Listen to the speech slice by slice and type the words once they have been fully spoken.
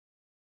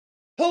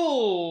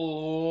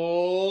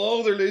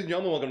Hello there, ladies and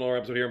gentlemen. Welcome to another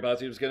episode here in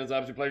Passive Skin. It's an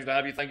absolute pleasure to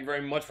have you. Thank you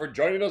very much for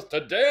joining us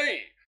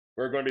today.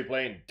 We're going to be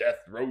playing Death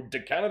Road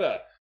to Canada.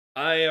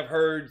 I've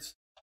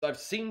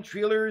seen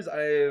trailers.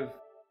 I've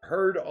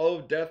heard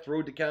of Death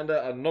Road to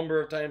Canada a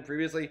number of times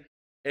previously.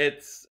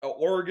 It's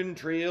Oregon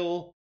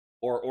Trail,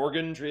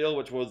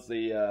 which was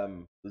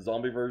the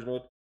zombie version of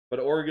it. But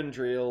Oregon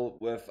Trail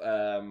with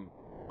a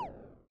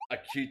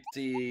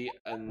cutesy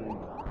and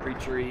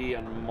creaturey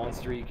and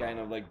monstery kind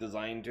of like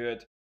design to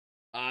it.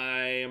 I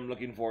am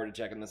looking forward to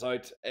checking this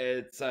out.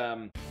 It's such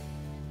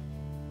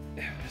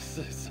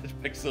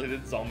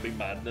pixelated zombie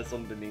madness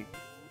underneath.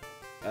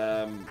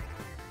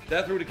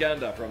 Death Road to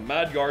Canada from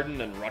Mad Garden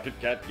and Rocket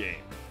Cat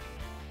Game.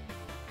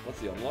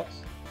 What's the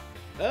unlocks?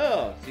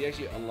 Oh, so you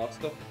actually unlock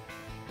stuff.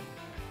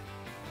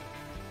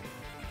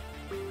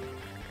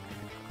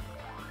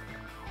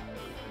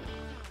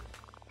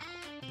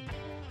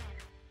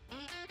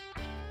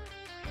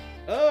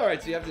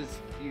 Alright, so you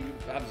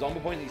have zombie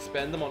points and you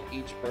spend them on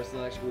each person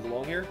that actually goes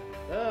along here?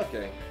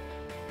 Okay.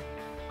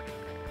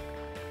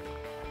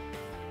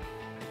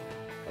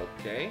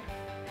 Okay.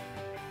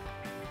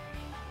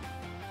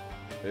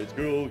 It's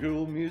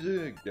cool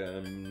music.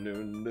 And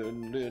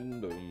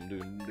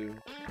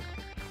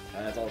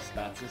it's all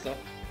stats and stuff.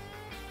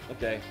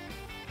 Okay.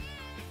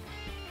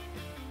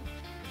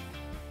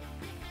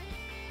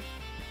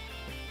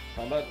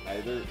 Combat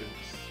either.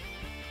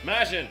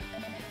 Smashing!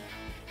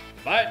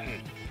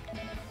 Fighting!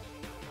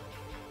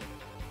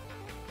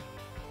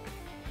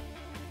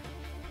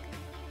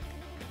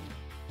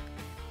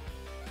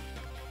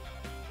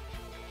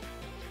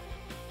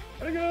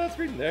 How do I get on that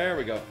screen? There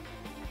we go.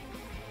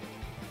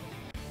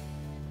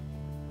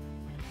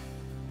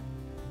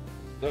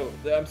 So,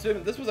 I'm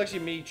assuming this was actually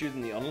me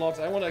choosing the unlocks.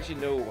 I want to actually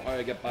know how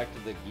I get back to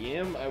the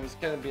game. I was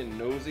kind of being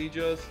nosy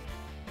just.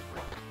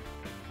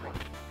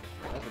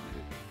 That's what you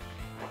do.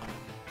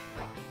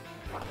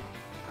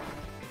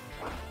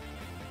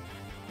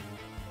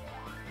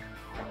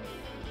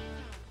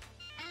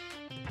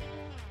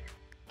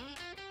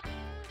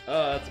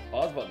 Oh, that's a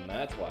pause button,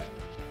 that's why.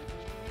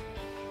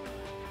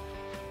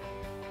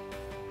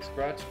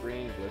 Scratch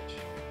screen glitch.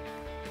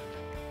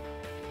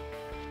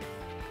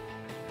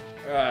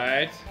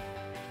 Alright.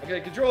 Okay,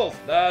 controls.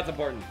 That's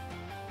important.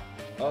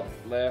 Up,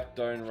 left,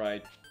 down,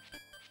 right.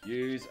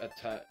 Use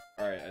attack.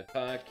 Alright,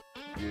 attack.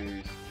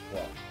 Use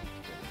what?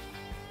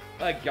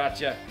 I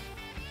gotcha.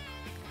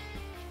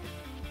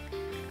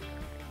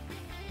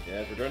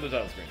 Yes, return to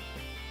title screen.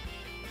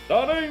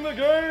 Starting the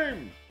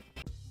game!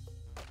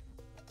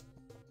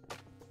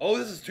 Oh,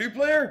 this is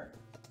 2-player?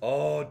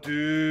 Oh,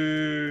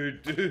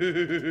 dude.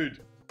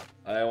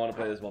 I want to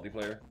play this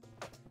multiplayer.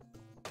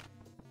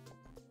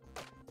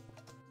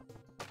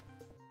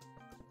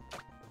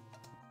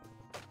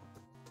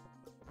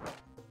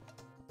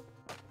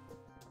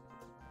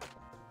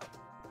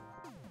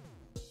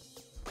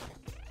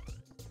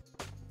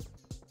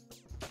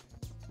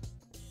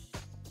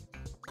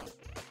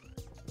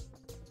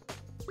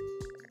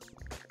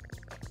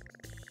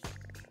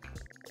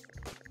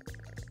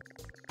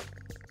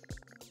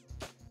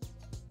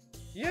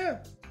 Yeah.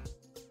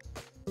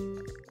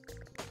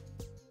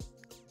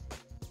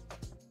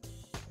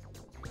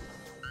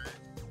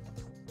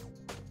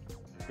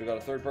 We got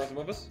a third person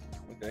with us?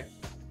 Okay.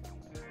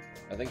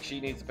 I think she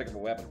needs to pick up a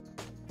weapon.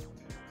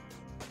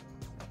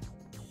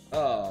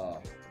 Ah,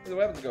 where'd the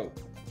weapons go?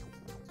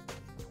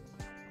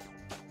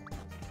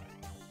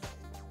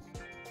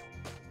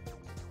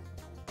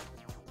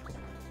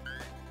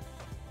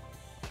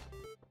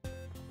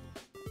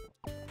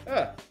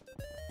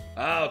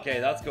 Ah, okay,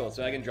 that's cool.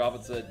 So I can drop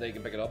it so that they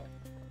can pick it up.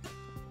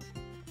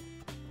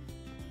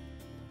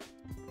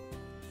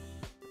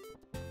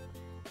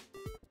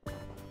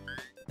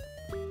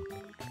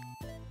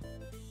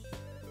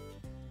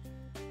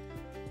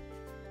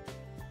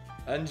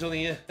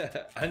 Angelia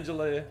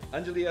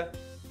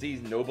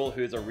sees Noble,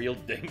 who is a real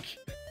dink.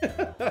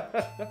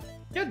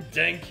 You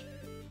dink!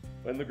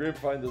 When the group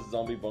finds this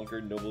zombie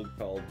bunker, Noble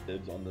called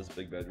dibs on this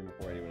big bedroom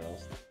before anyone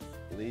else.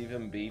 Leave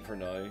him be for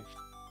now.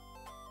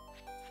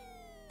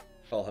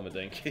 Call him a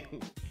dink.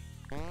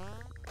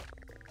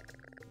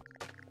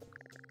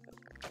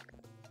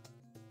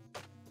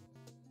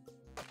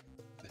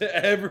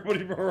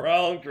 Everybody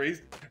morale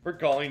increased for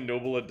calling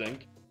Noble a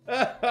dink.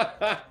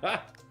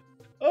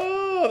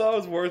 Oh, that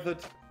was worth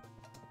it.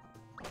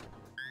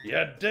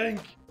 Yeah, dink.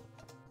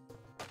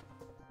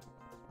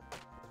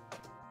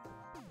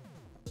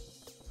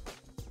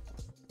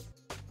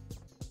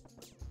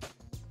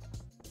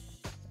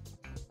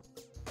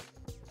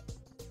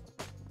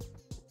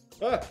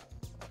 Ah.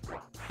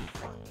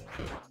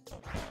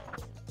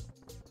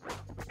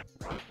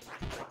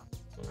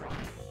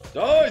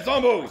 Die,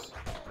 zombos!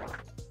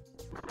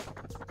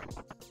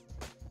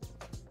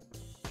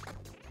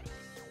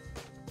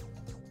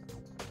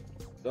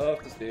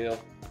 Stuff to steal.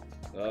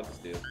 Stuff to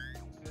steal.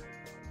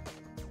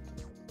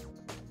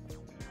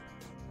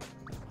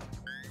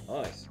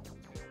 Nice.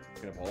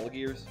 Picking up all the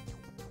gears.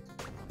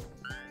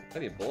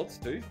 Plenty of bullets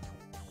too.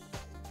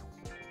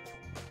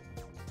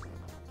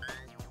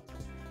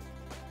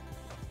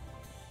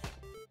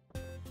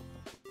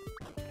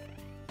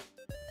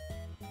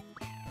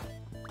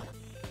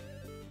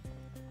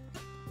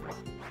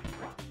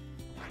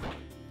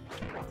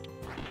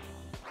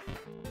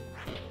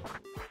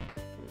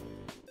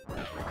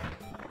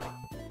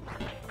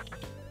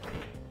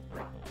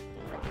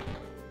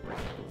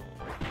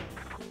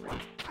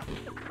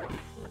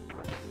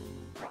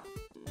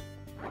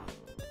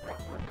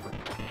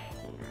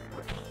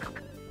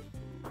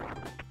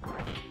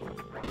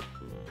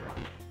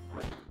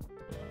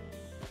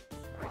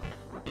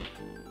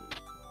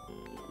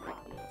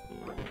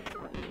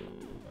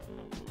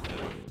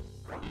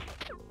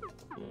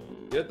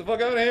 Get the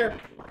fuck out of here!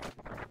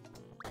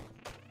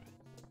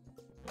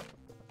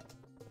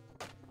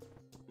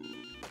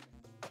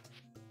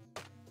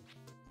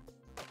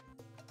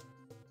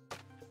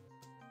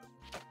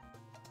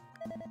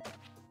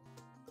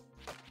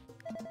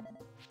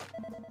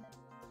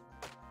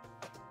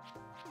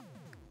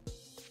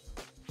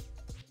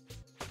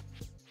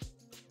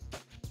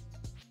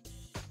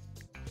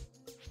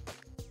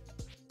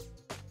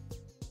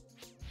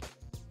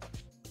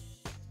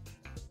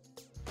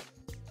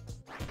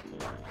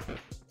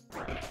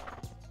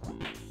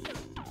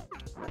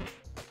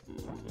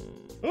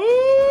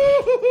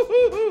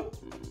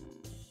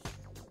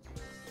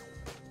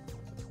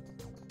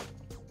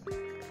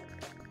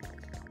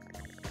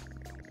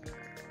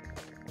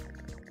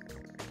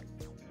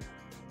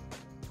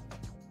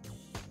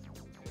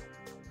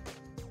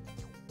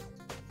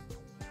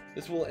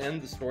 This will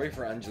end the story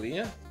for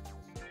Angelia?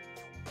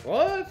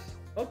 What?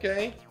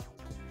 Okay.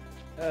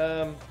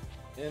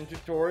 In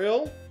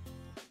tutorial.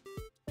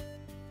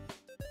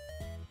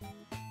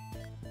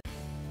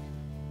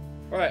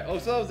 Alright, oh,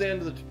 so that was the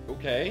end of the...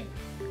 Okay.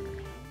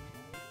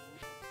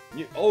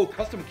 Oh,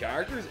 custom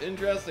characters?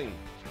 Interesting.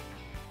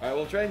 Alright,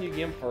 we'll try a new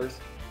game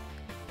first.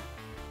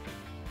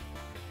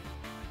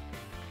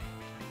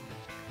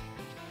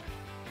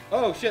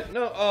 Oh, shit,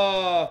 no,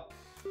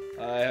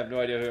 I have no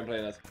idea who I'm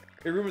playing as.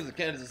 It rumors that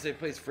Canada's a safe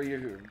place for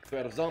you to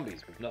out of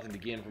zombies. With nothing to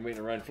gain from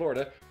waiting around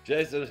Florida,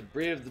 Jason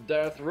braves the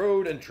Death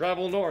Road and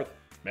travel north.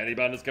 Many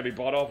bandits can be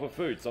bought off with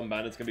food. Some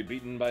bandits can be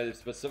beaten by a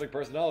specific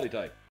personality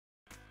type.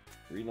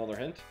 Read another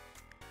hint.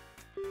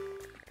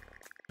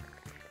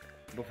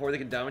 Before they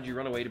can damage you,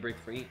 run away to break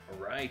free.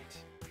 Alright.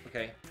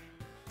 Okay.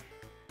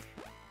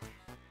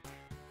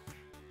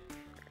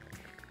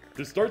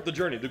 To start the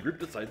journey, the group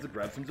decides to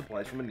grab some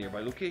supplies from a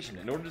nearby location.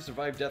 In order to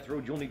survive Death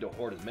Road, you'll need to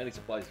hoard as many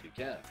supplies as you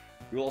can.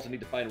 You'll also need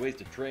to find ways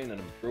to train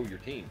and grow your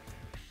team.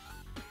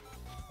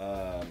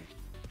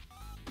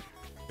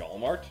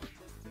 Walmart?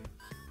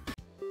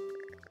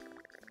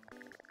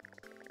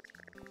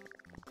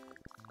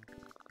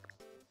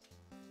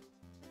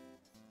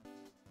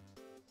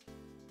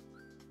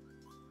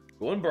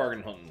 Going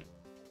bargain hunting.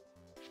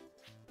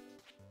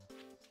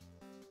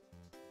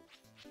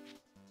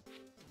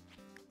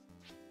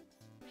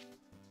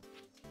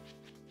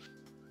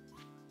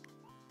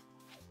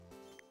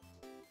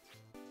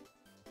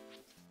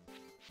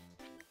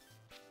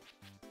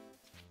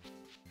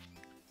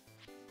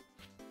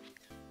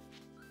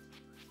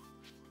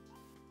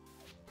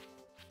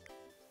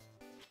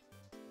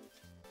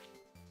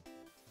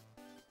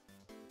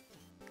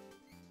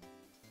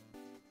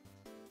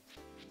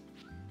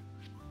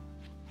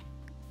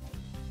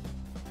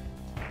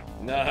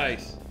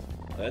 Nice.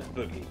 That's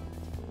boogie.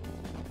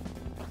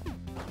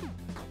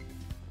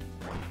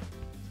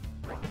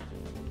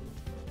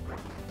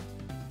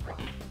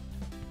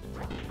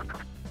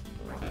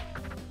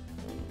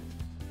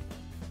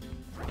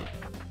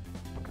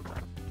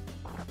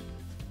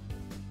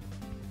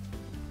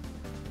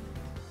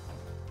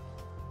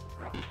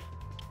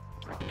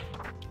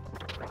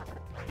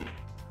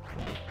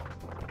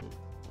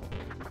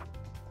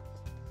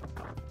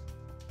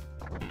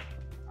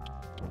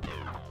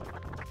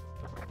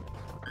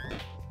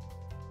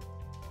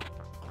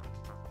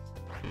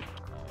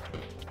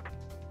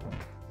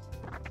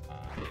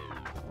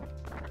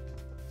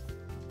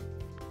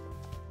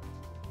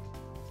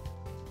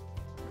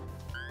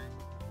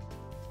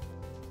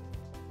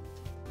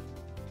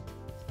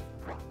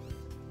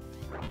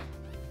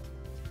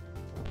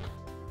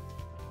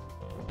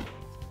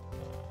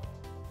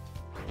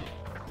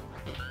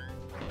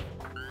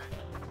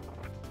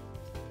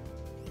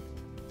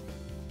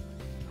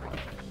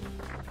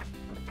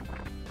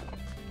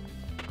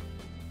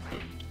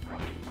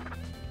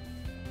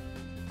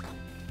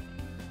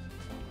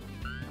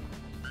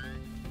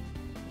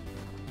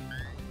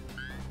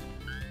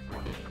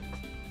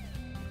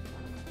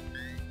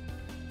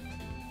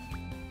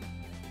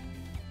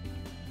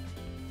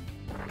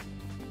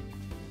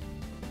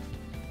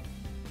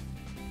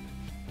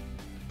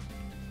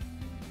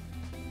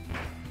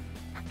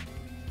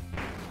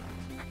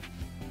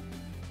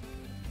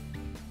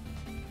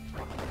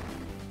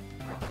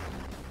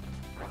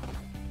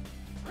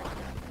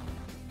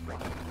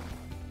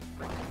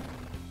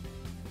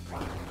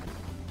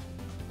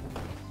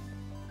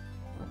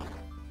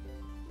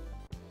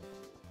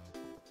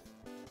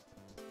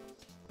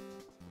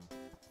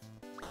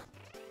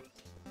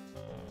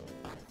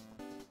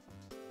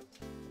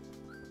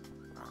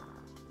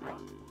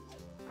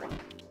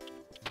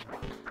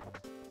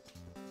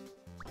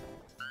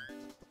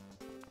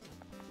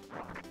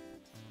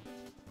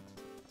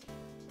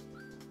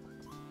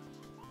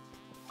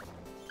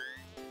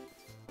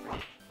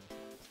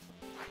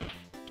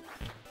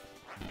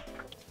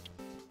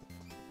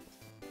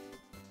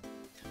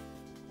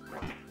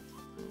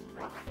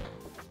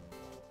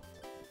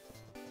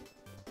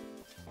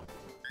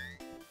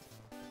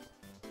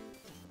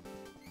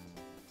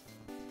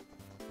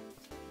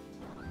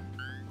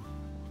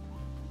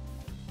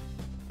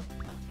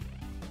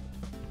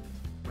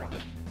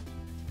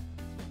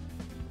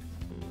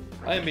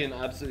 I am being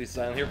absolutely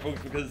silent here,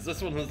 folks, because this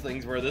is one of those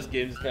things where this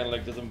game just kind of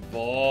like just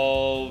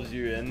involves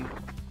you in.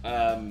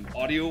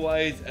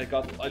 Audio-wise,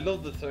 I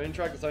love the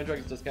soundtrack. The soundtrack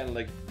is just kind of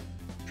like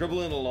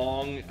dribbling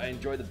along. I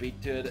enjoy the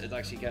beat to it. It's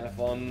actually kind of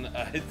fun.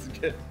 It's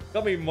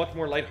got me much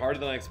more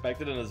lighthearted than I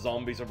expected in a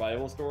zombie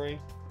survival story.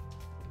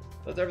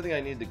 That's everything I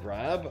need to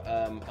grab.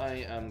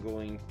 I am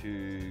going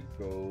to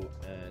go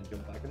and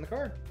jump back in the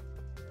car.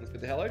 Let's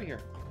get the hell out of here.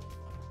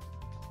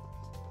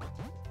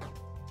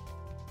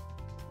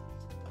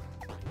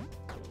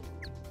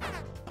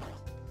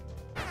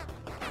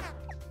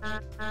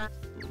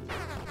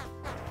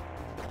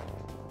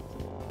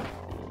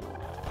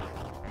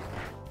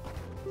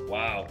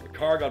 Wow, the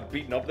car got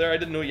beaten up there. I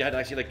didn't know you had to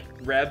actually like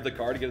rev the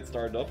car to get it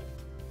started up.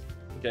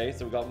 Okay,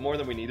 so we got more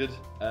than we needed.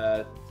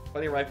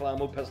 Plenty of rifle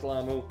ammo, pistol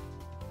ammo,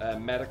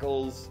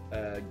 medicals,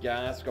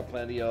 gas, got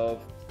plenty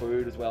of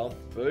food as well.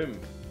 Boom.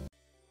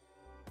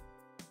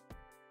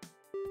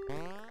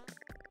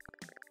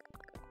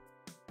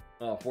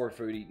 Oh, 4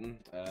 food eaten.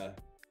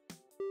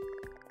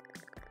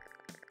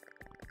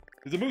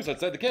 There's a moose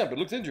outside the camp. It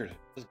looks injured.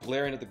 Just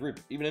glaring at the group.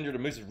 Even injured, a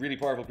moose is a really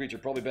powerful creature.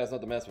 Probably best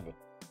not to mess with it.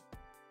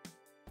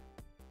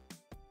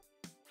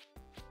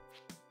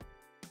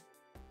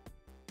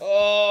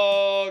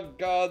 Oh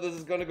god, this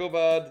is gonna go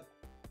bad.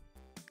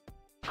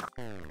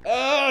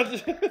 Ah!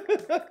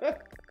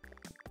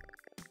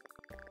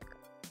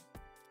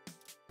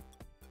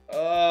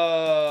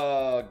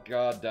 Oh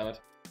god damn it.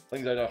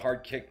 Things like a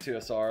hard kick to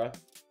Asara.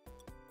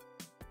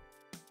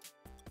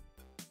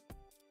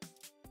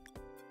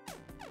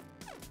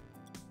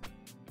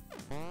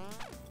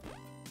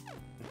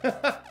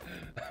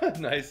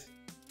 Nice.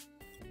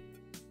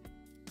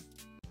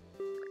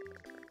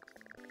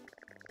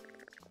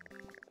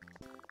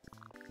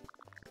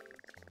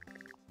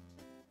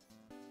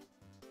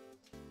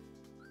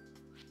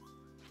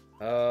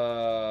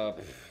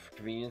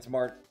 Convenience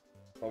Mart.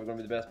 Probably gonna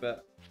be the best bet.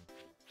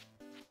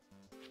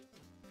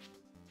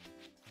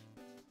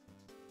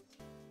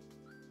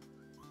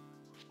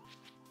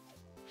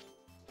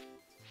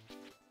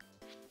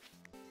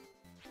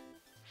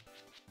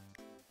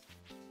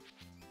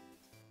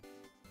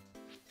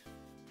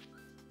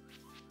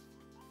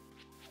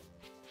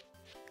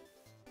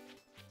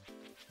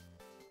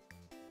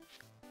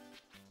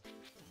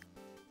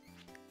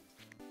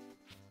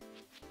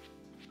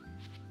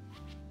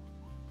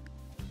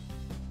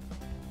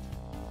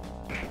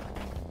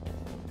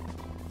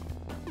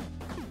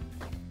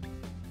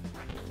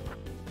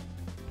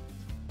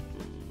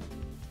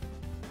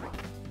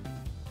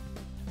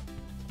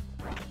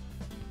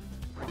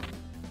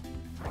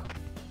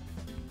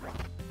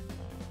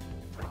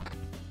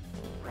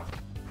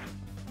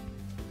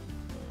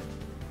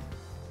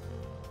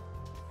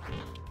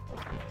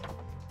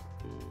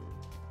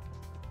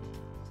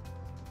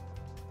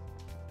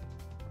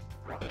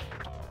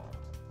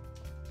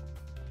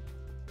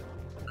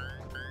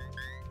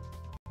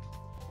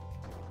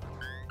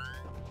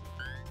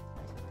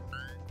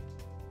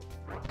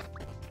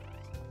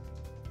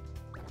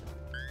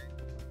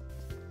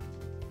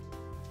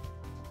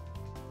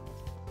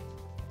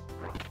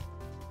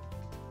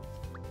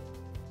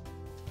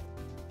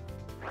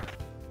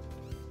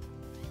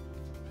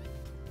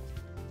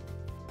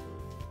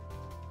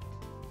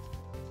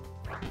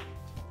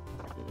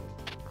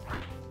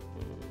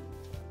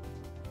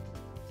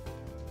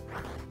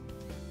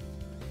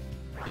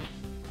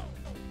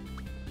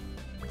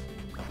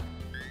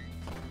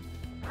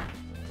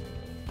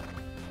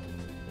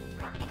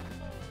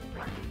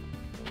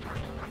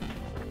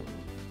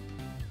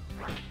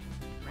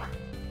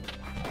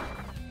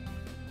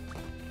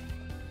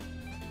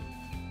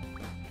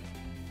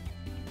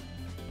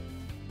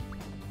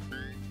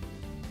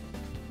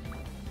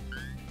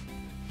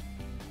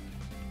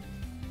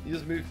 You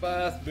just move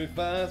fast, move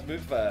fast,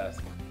 move fast.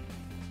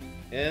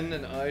 In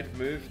and out,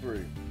 move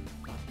through.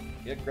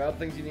 Yeah, grab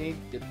things you need,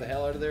 get the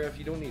hell out of there if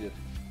you don't need it.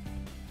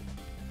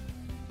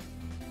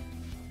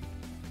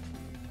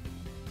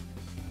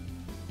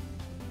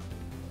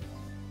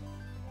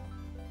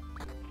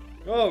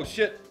 Oh,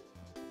 shit.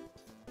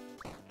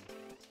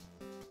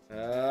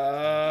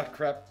 Ah,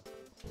 crap.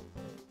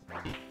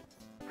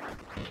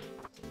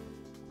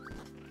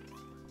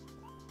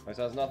 House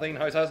has nothing,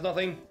 house has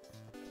nothing.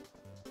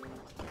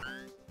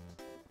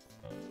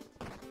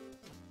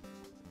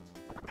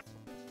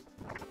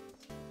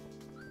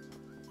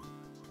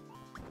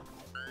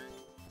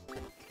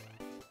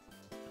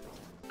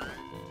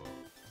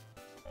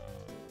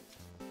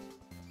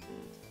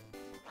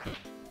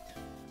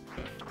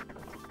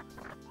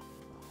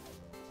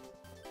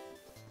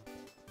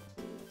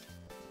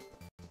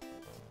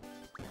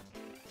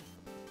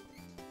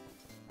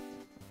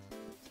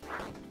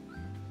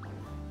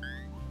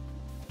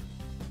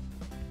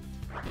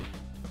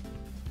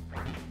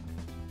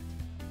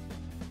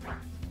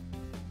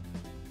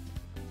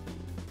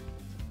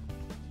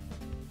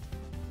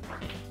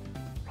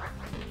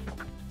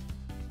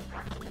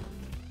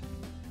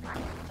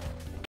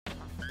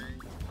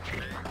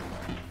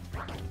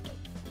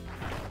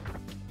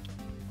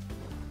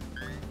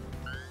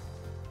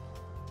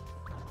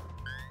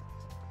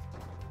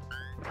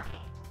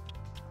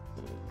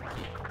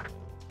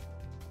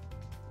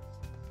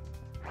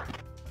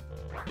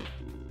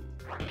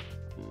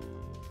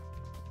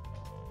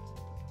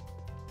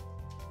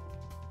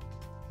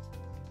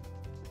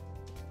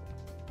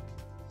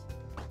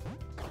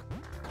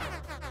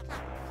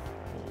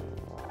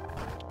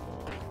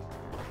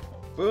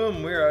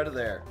 Boom, we're out of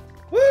there.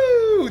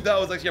 Woo! That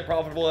was actually a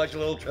profitable extra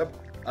little trip.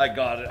 I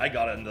got it. I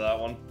got into that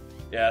one.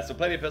 Yeah, so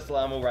plenty of pistol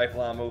ammo,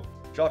 rifle ammo,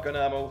 shotgun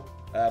ammo,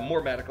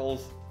 more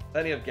medicals,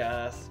 plenty of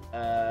gas,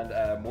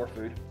 and more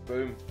food.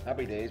 Boom.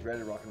 Happy days, ready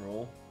to rock and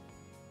roll.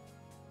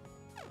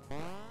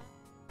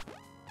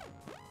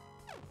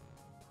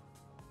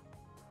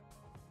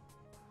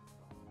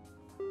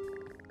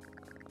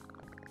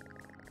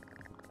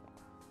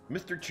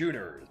 Mr.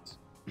 Tuners.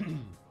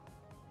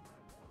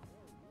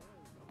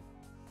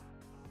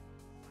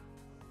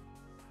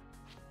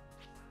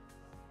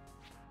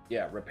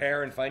 Yeah,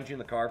 repair and fine-tune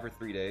the car for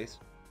 3 days.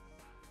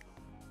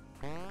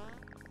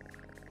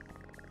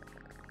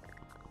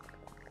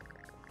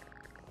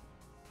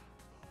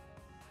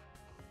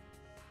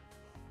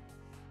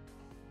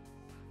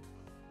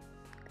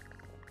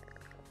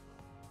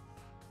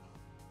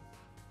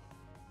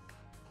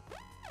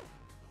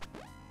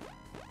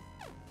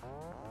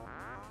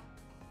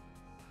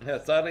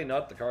 Yeah, sadly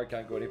not. The car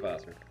can't go any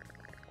faster.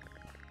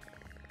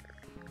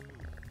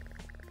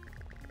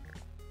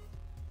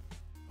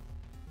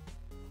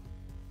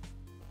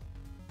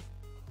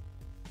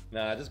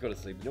 Nah, just go to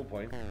sleep. No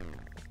point.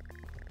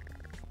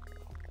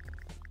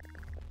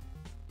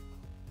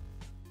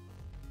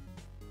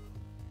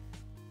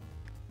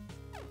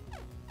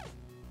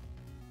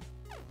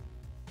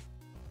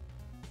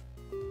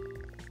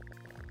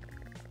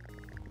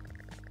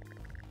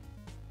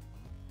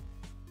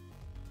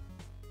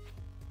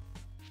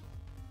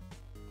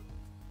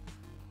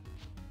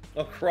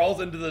 Oh, crawls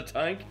into the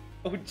tank?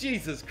 Oh,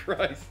 Jesus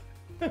Christ.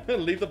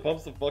 Leave the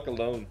pumps the fuck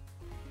alone.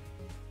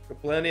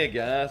 Got plenty of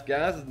gas.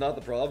 Gas is not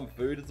the problem.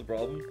 Food is the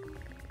problem.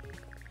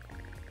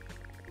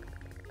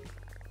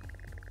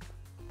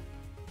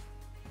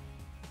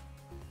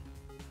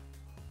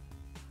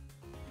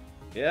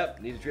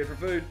 Yep, need to trade for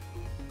food.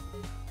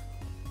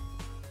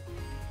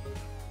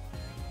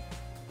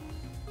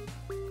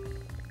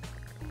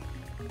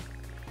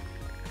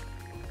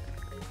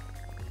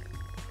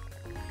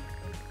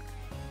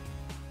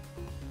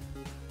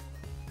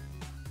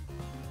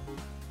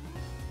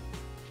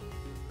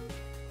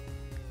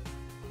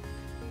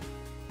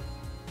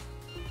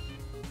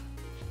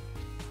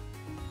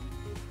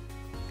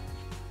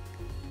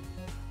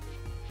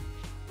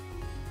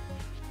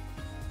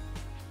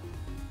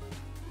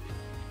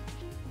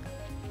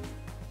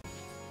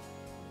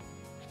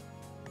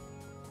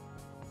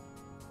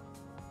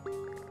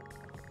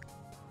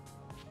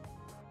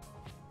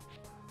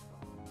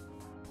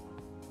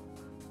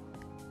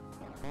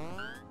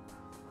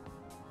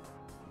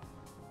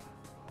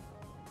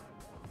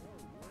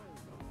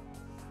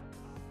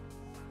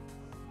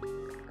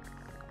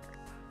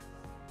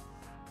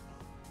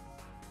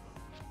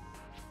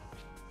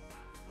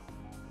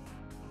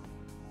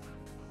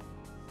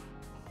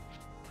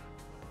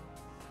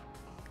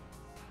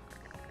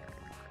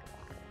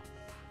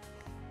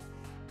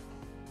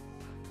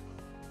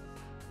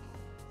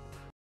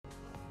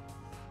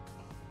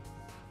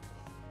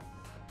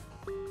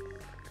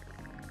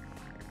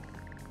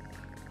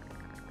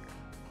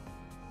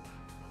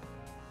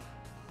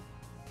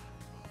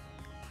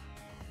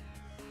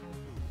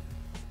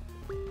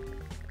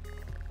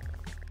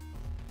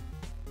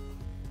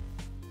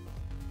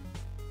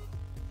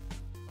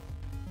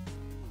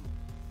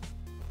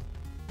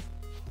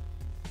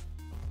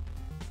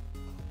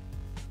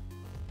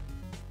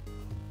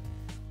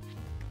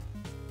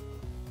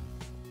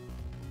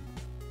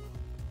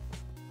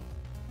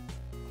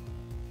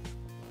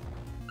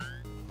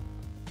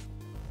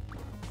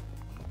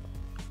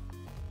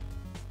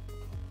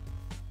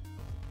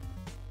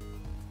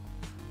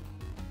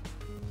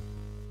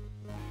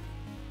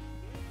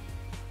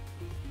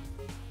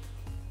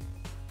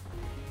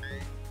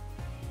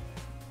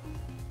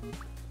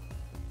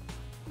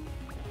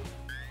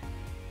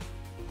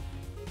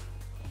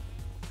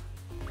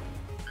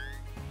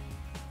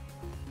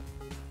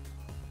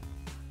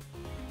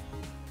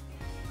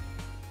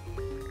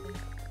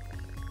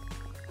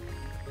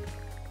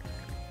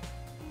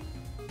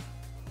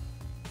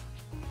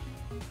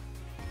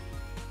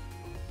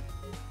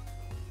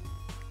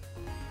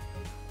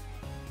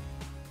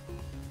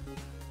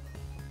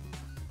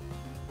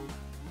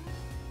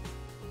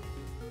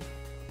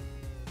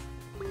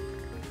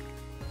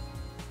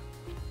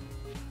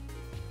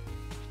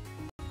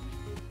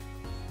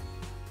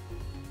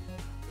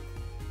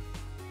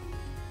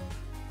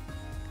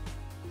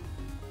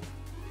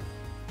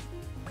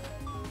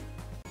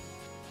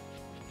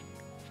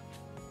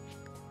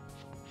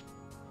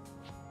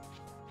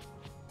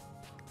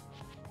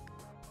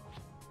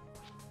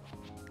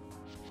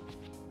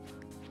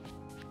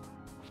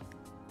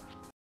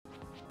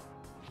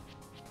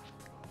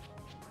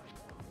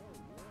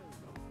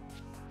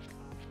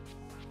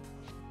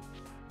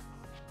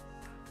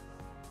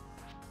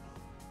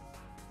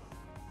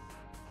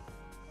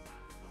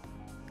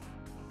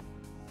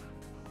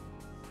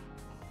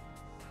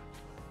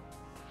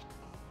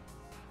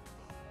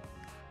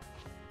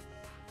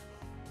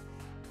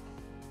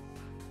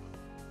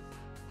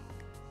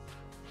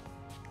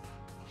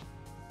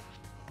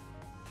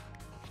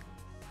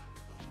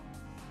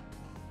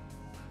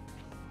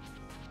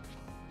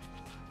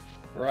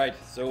 Right,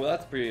 so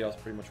that's pretty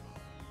much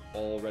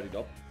all readied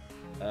up.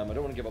 I don't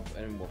want to give up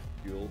any more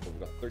fuel, but we've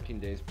got 13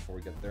 days before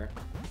we get there.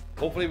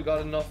 Hopefully we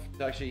got enough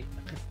to actually...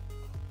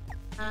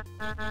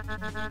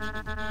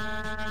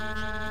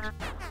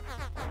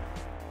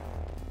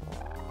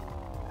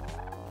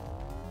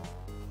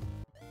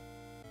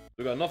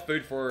 We've got enough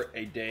food for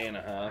a day and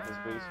a half, I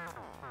suppose.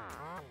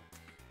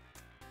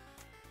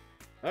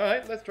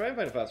 Alright, let's try and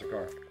find a faster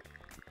car.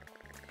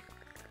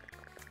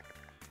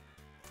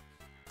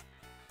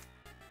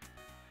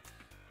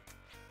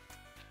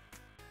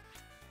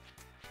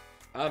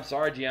 I'm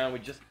sorry, Gian, we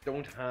just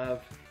don't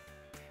have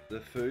the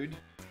food.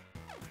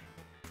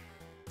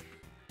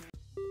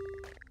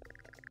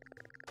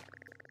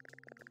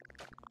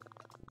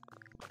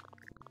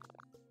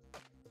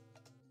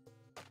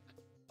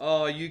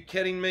 Oh, are you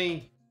kidding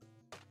me?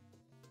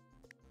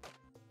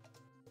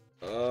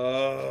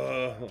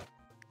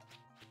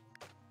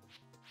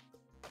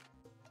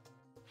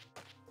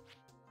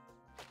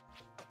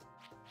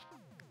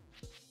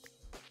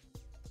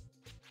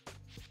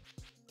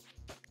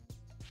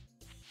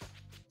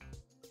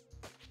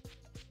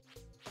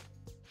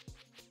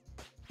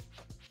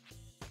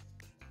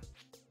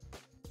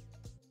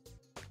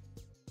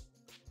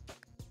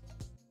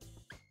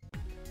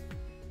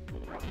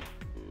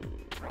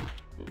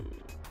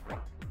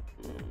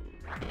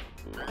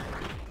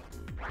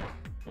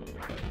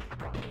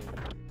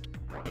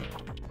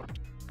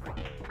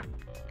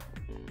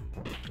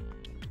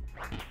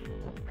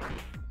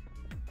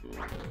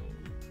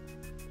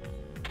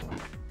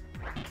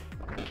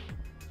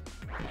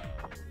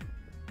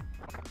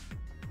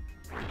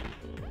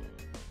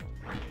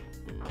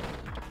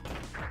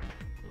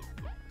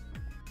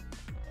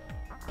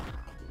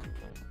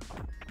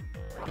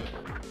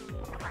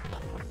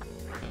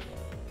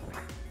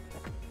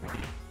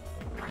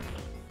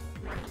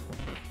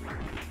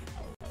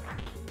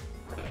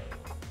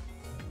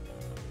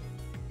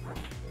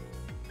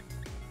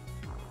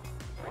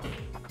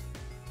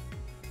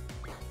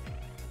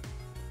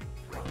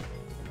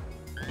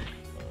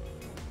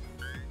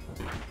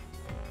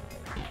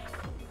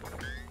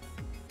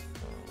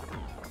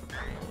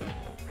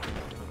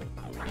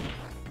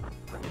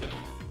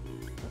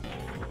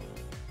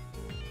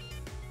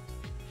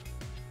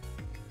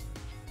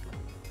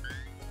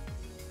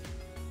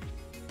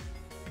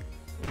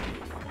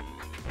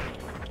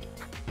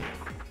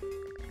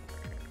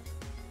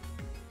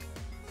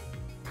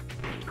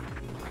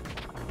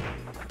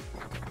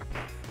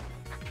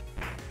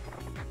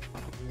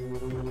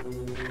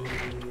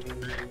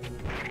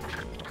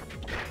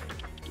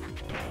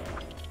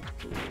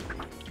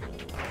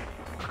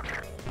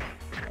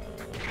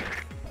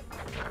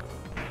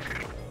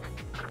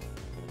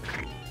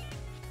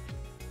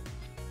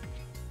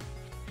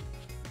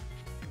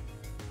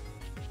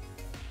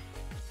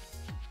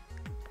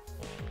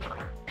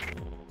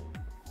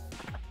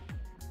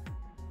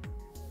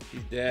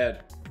 He's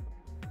dead.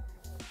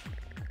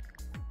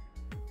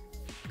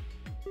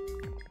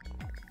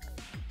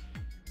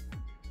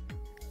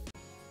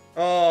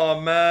 Oh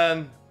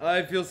man,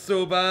 I feel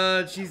so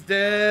bad. She's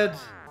dead.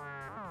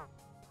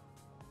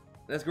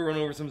 Let's go run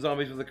over some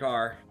zombies with a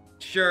car.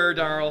 Sure,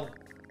 Daryl.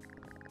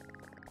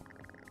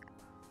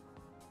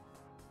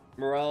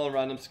 Morale and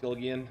random skill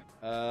gain.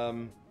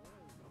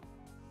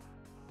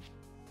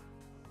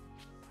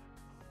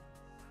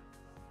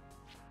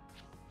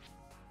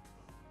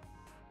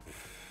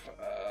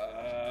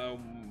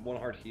 1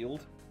 heart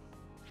healed.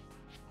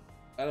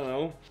 I don't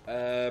know.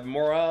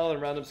 Morale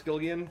and random skill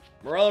gain.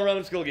 Morale and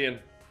random skill gain.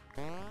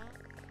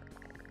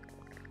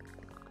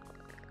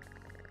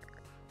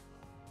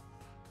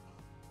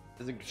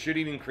 Does it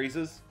shooting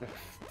increases?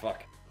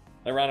 Fuck.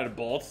 I ran out of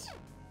bullets.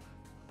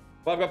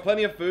 But I've got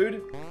plenty of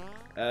food.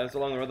 So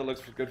long the road that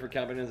looks good for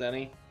camping as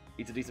any.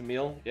 Eats a decent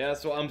meal. Yeah,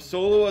 so I'm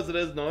solo as it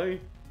is now.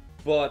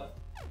 But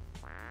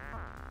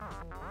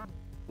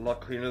a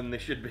lot cleaner than they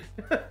should be.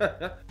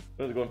 I'm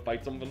gonna go and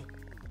fight something.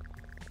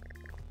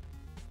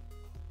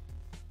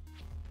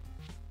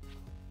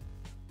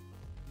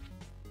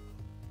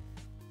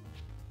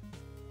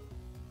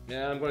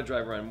 Yeah, I'm gonna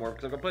drive around more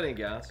because I've got plenty of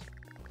gas.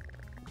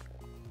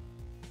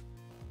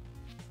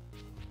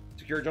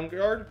 Secure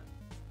junkyard?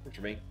 Works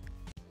for me.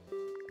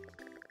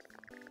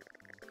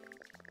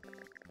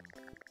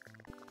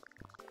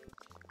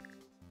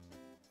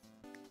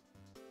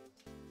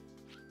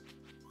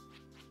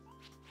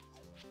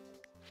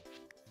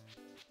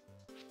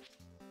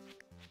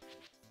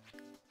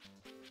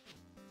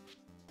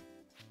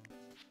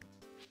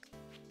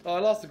 Oh, I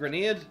lost the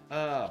grenade.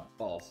 Ah,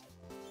 balls.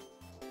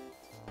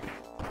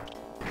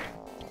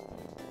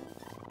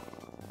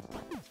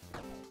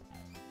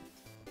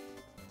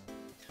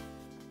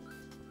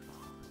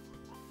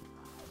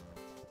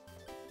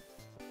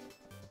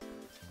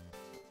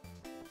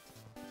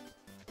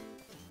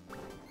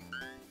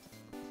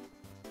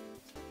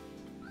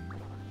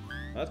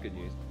 That's good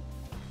news.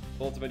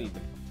 Bullets if I need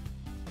them.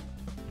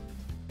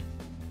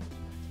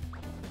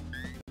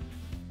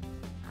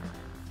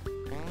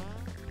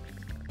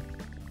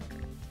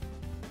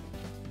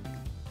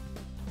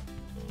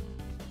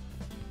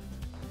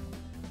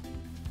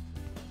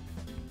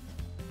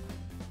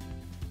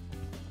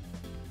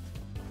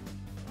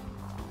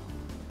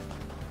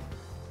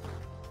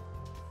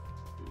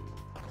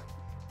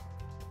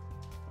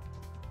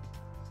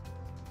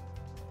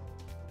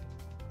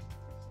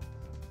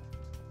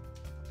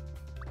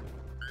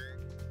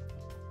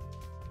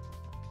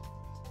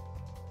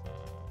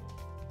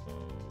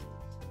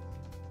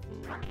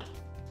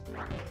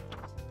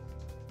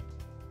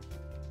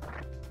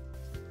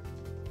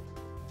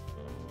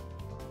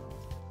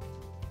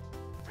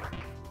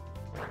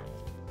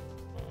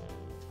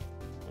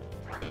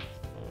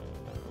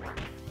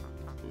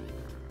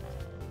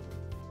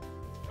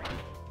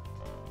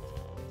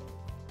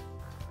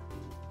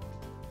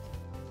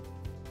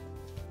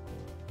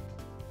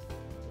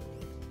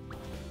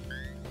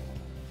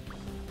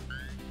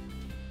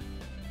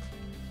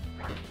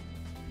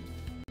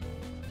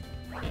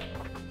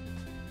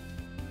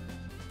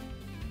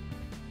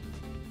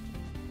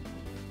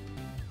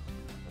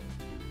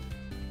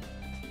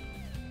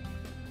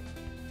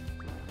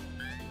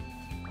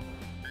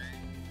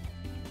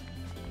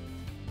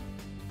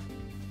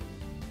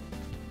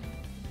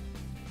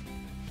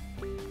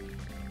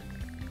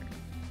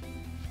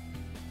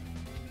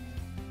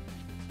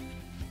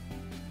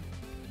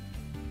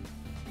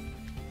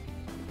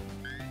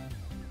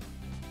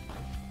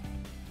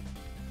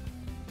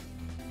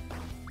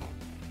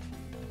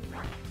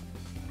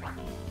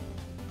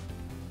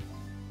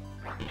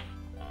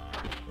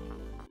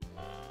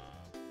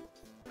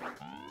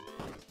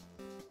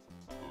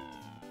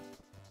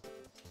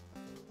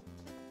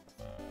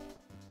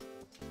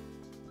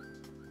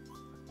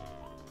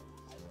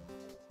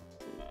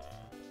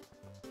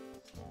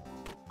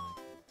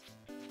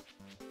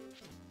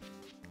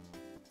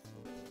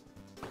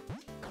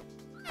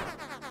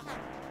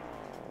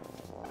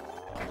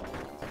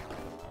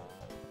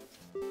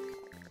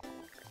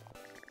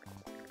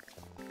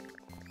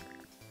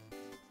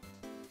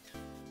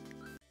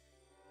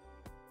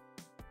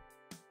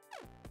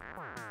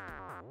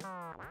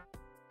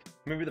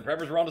 Maybe the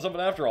preppers were onto something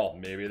after all.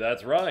 Maybe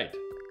that's right.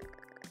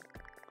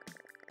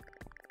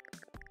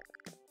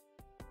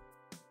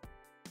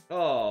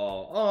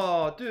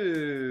 Oh,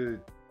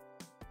 dude.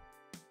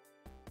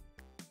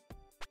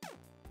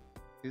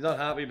 He's not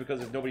happy because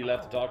there's nobody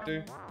left to talk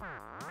to.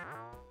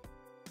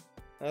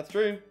 That's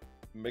true.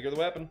 Bigger the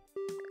weapon.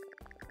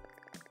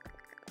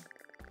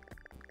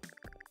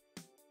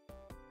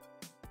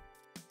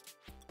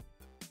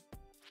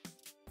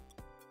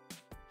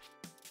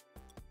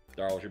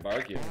 Darryl should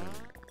barbecue.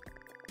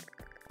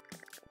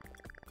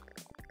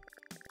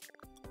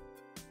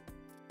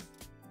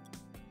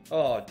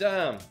 Oh,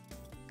 damn.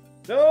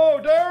 No,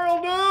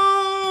 Darryl,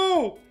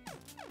 no!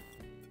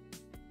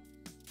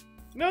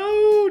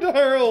 No,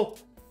 Darryl!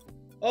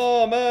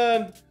 Oh,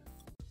 man.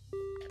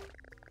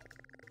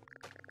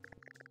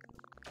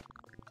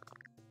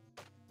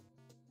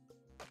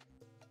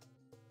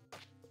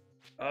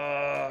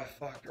 Ah,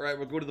 fuck. Right,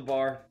 we'll go to the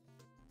bar.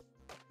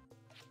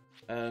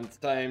 And it's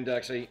time to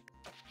actually...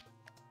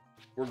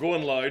 We're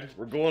going loud.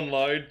 We're going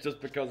loud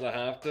just because I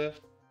have to.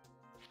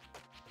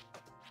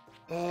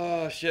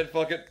 Oh, shit,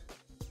 fuck it.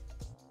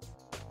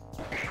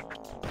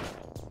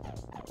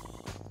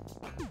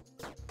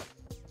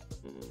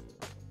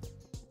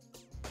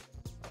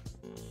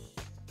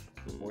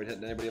 Avoid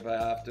hitting anybody if I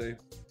have to.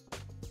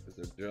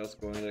 Because they're just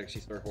going to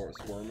actually start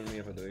swarming me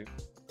if I do.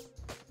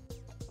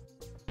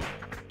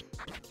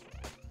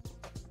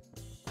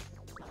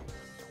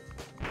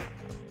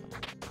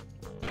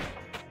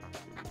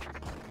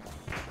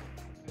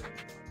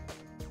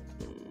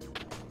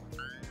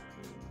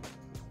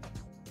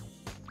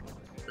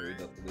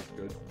 That's at least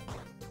good.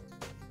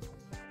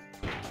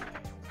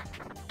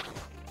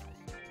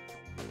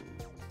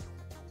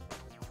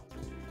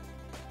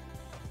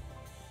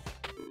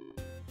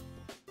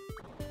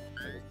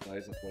 That's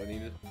nice, that's what I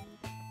needed.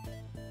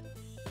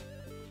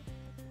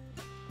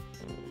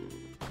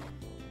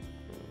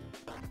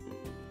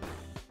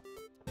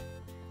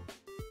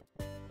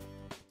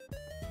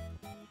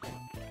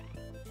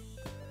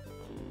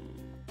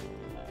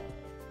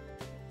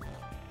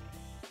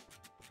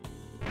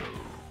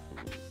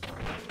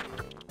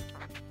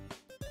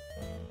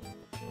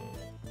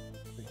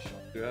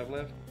 Do I have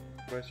left?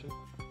 Question?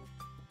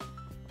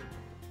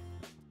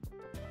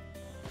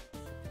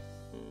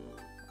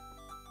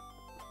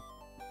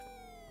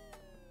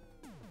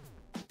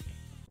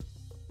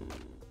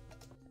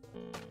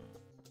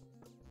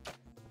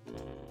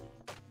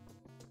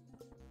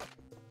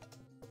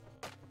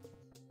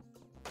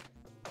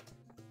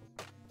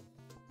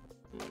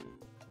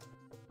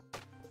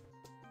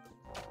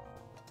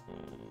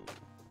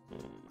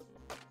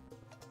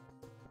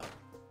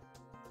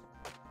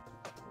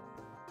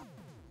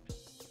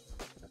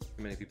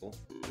 Too many people.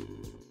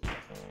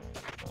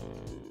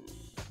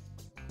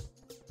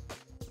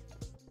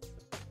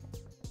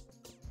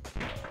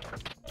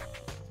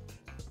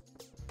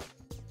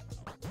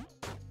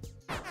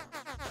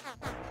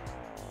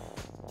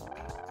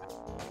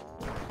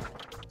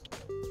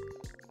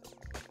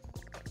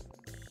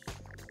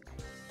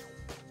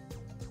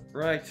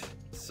 Right,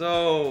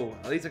 so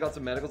at least I got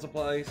some medical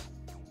supplies,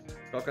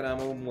 shotgun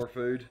ammo, more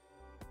food.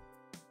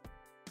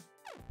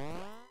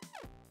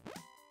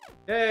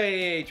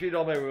 Hey, treated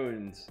all my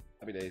wounds.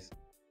 Happy days.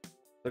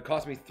 So it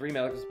cost me 3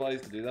 medical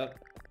supplies to do that.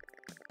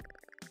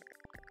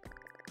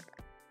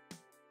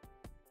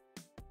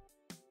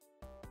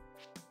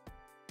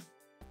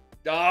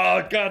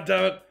 Oh, god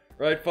damn it.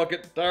 Right, fuck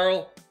it.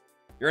 Darryl,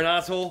 you're an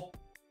asshole.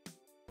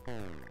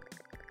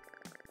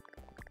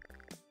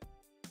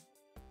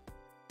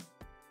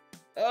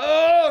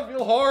 Oh, I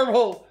feel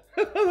horrible.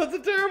 That's a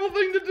terrible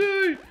thing to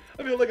do.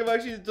 I feel like I'm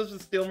actually just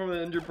stealing from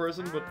an injured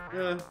person, but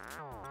yeah.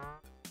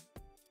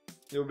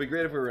 It would be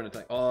great if we were in a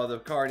tank. Oh, the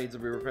car needs to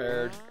be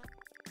repaired.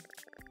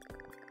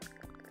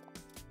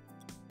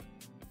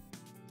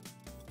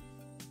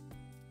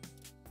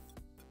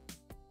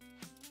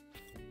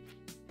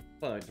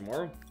 Like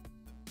tomorrow.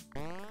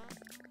 The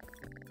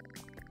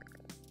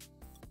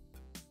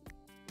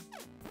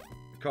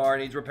car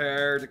needs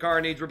repaired. The car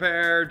needs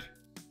repaired.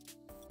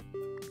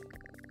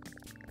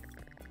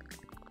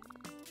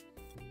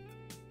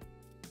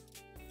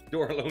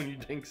 You're alone, you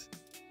dinks.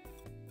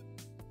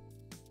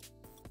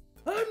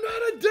 I'm not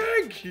a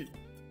dink!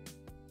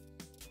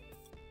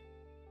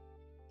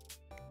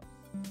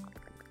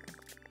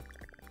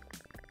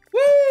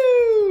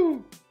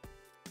 Woo!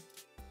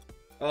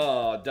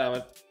 Oh, damn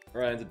it.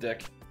 Ryan's a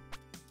dick.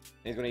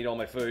 He's gonna eat all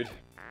my food.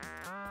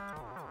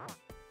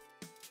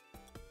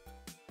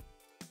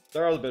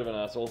 Daryl's a bit of an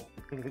asshole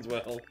as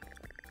well.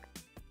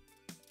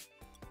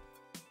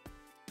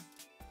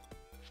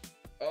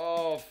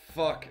 Oh,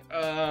 fuck.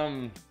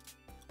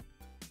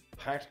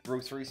 Packed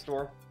grocery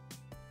store.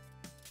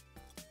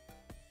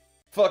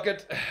 Fuck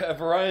it. If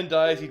Ryan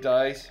dies, he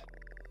dies.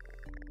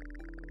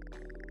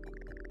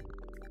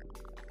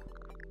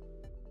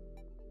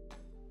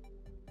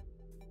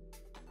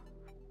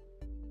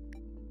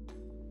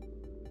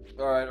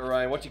 Alright,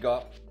 Orion, what you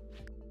got?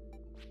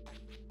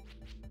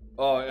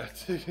 Oh,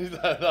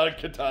 that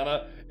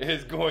katana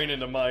is going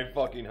into my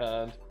fucking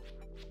hand.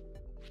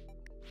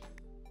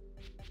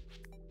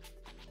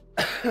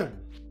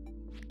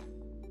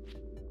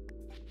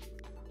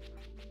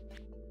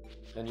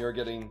 And you're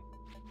getting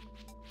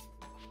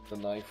the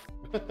knife.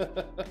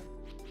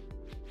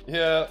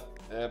 Yeah,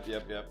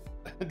 yep.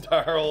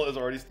 Daryl is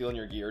already stealing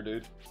your gear,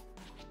 dude.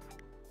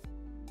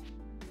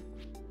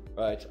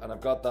 Right, and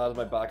I've got that as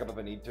my backup if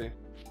I need to.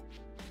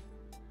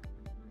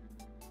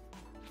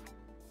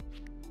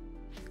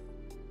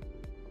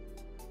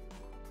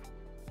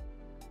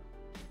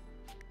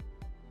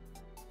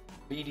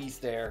 BD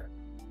stare.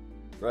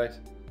 Right.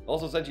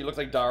 Also said she looks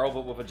like Daryl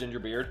but with a ginger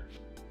beard.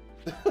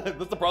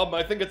 That's the problem.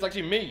 I think it's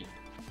actually me.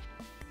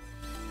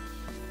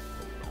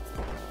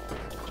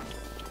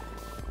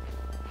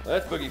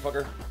 That's boogie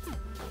fucker.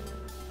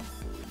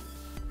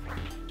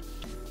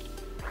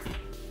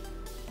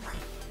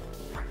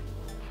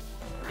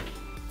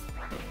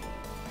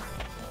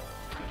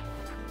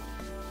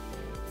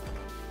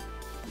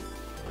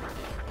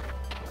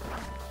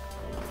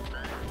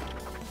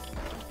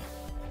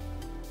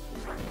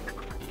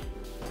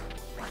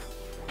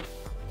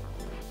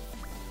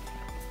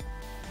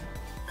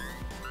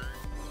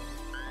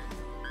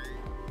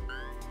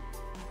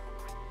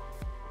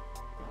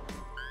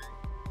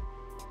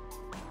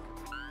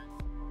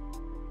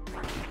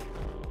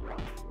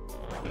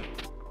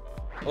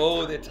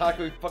 Oh, the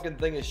taco fucking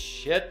thing is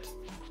shit.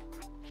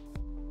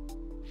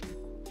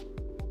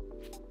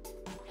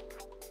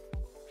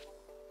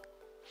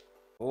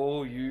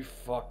 Oh, you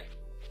fuck.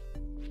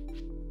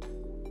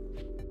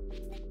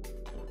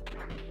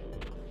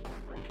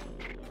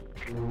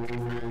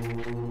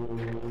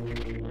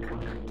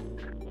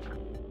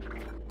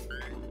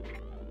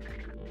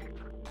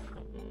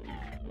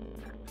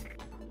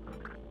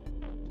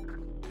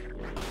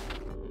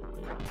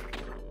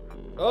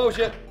 Oh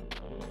shit.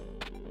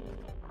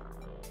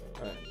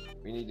 Alright,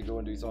 we need to go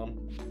and do some.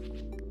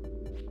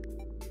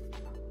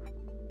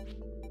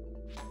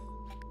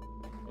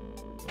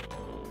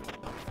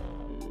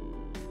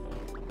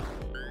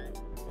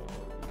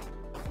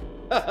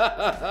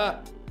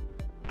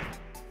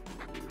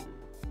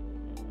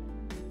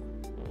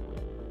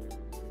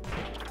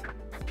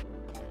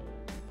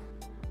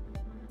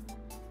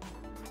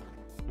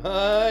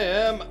 I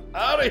am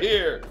out of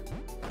here.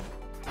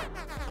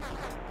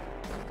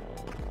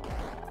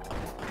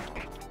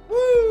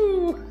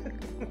 Woo!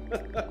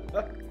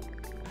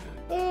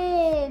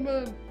 Oh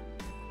man.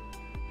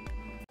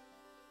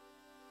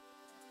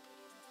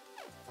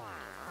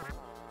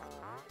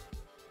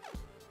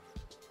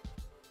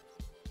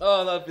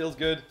 Oh, that feels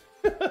good.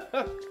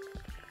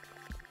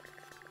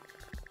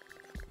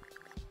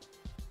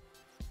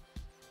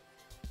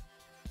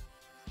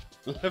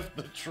 Lift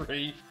the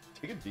tree.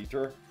 Take a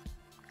detour.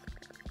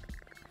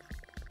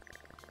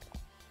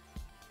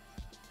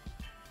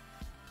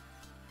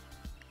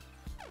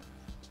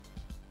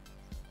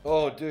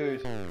 Oh,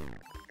 dude.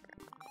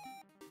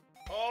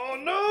 Oh,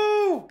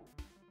 no!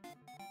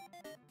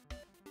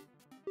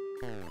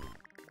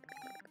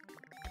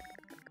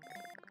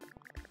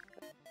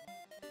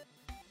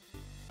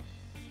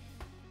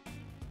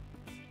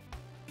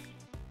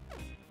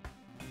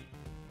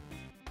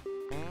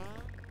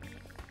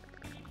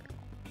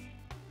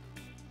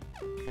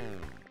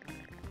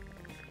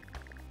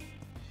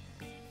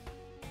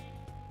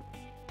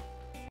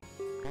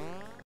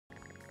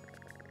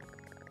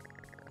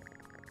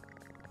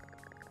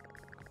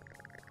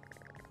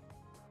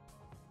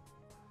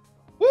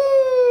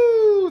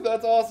 Woo!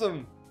 That's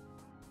awesome.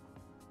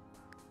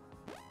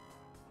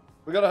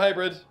 We got a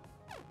hybrid.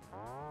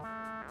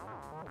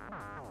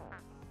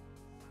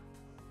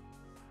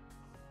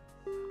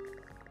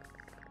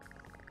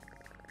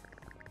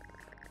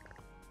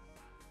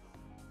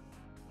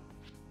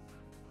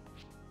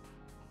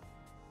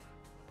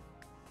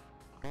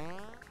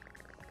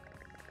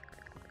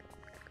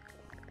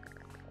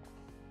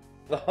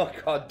 Oh,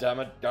 god damn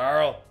it,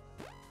 Daryl.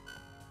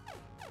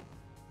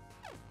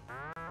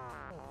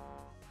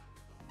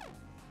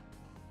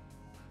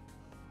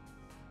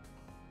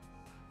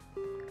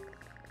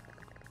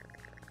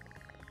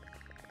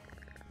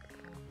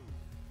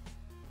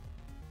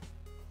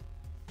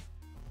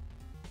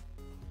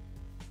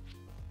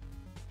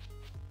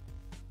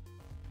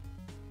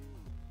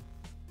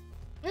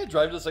 Yeah,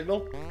 drive the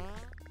signal.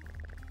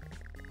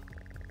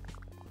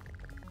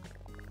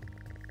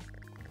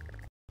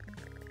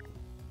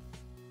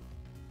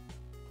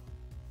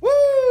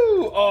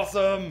 Woo!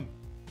 Awesome!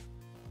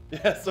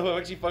 Yeah, so I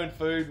actually found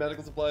food,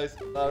 medical supplies.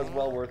 That is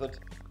well worth it.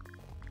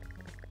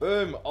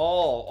 Boom,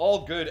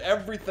 all good.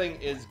 Everything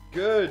is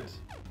good.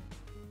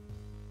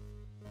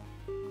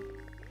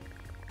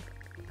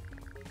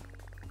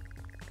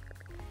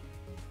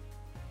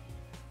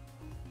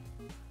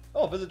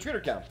 Oh, visit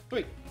trader camp.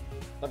 Sweet.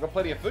 I've got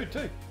plenty of food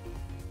too.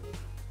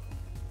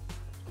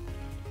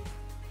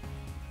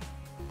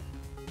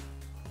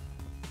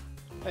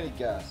 I need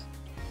gas.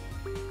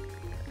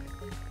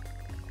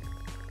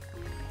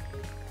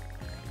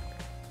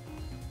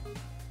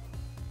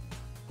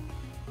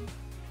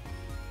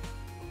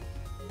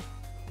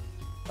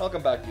 I'll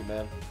come back to you,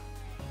 man.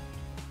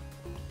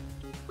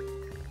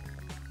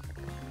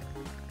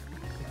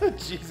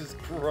 Jesus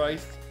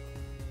Christ.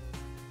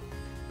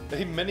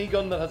 A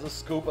minigun that has a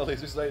scope, a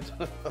laser sight,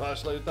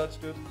 flashlight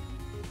attached to it.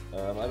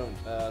 I don't,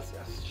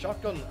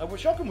 shotgun. A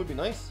shotgun would be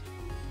nice.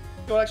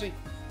 No, actually,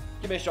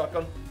 give me a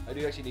shotgun. I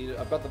do actually need it.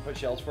 I've got the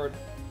shells for it.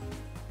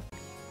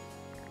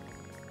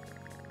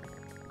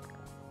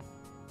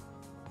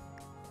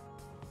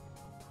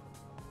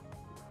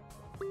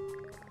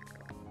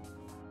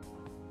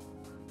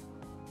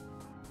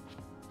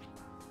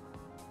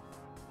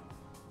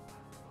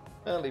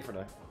 I'll leave for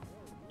now.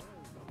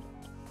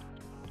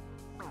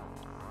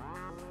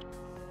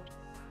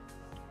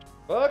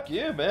 Fuck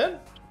you, man.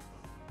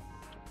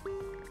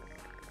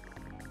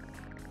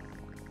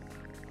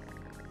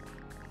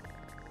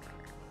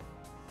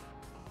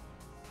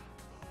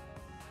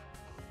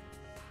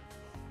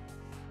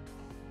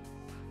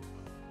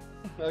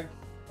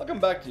 I'll come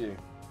back to you.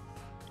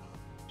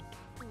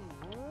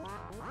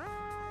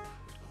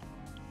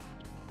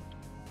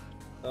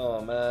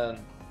 Oh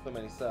man, so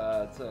many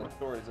sad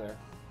stories there.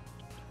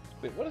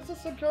 Wait, what is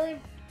this I'm carrying?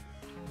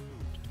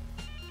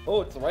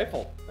 Oh, it's a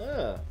rifle.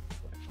 Ah.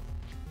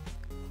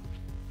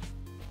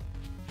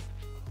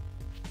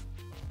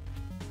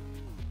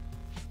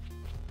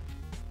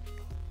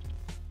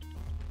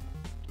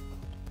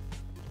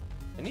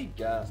 I need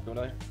gas, don't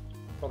I?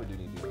 Probably do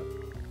need to do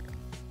that.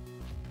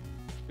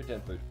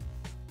 Pretend food.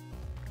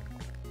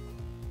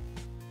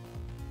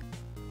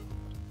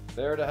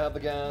 Better to have the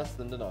gas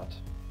than to not.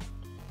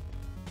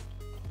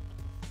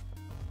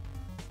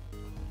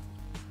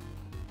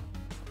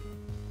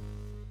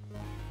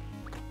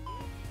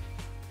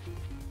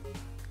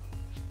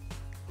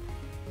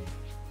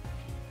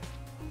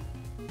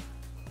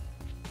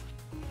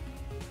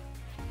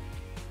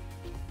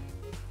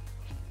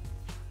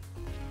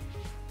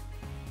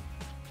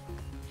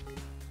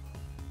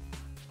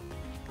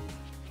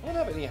 I don't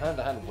have any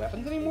hand-to-hand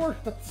weapons anymore.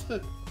 That's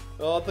the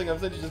odd thing. I've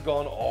essentially just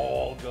gone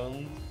all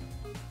guns.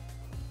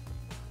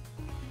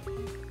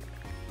 I'm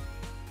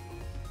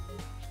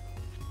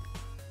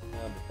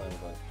fine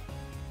with that.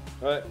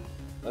 Alright,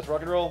 let's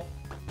rock and roll.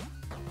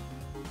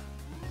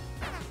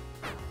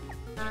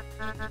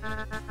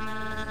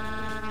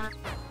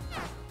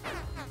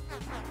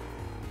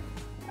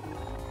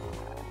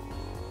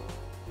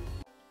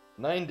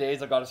 Nine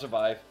days, I gotta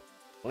survive.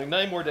 Only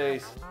 9 more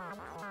days.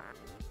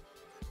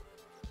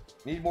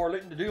 Need more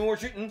looting to do more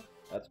shooting.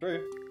 That's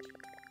true.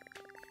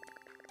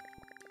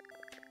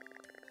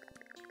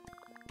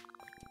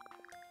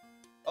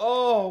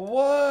 Oh,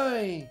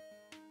 why?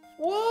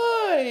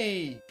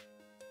 Why?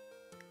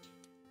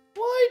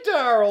 Why,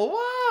 Daryl?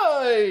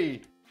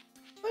 Why?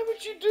 Why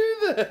would you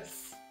do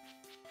this?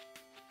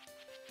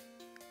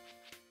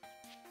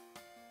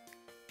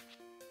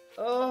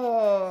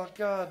 Oh,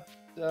 god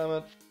damn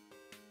it.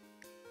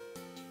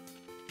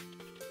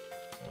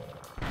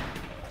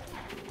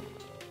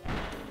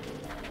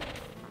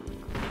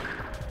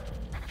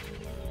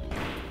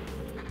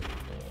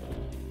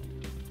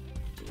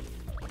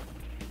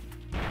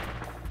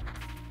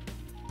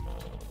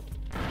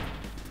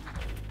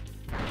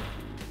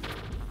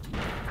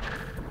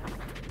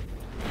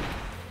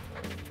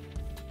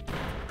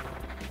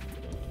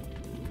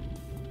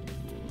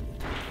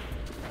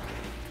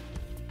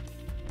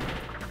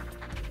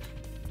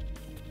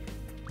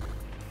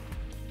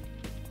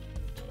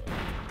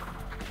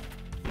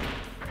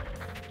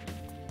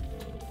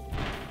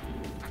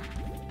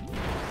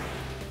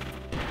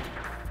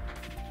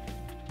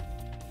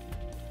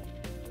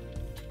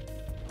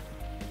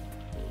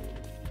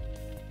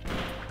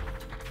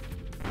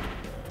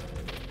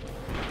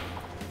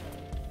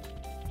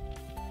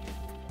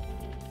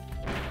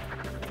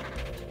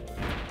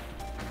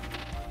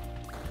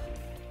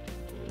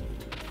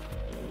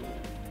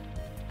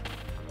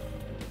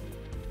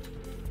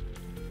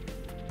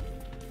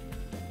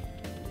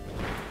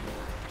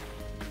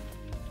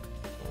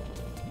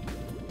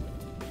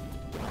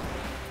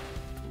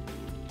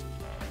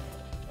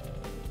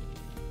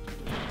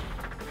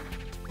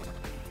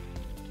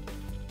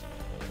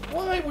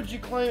 Why would you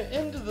climb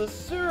into the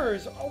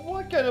sewers? Oh,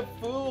 what kind of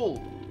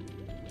fool?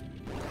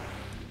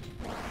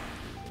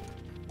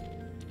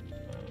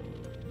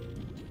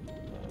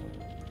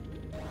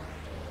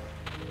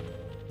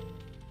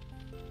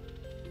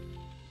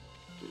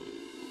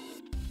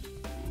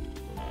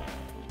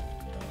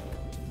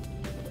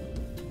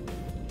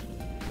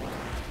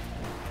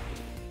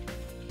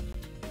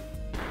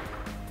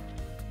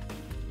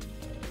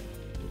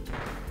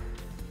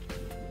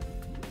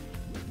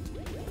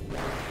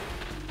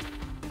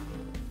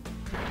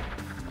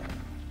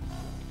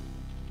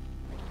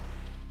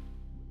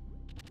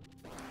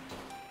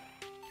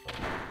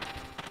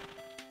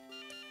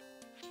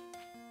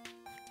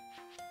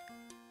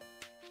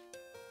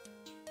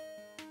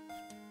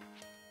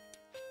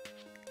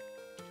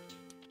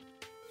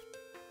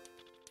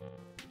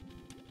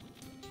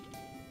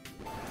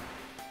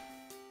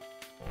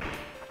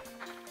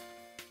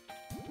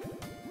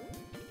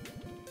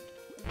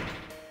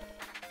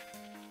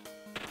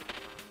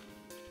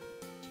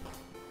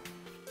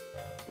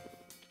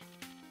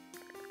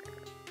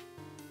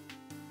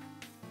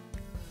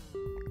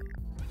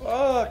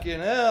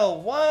 Fucking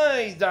hell,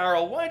 why,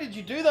 Daryl? Why did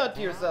you do that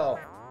to yourself?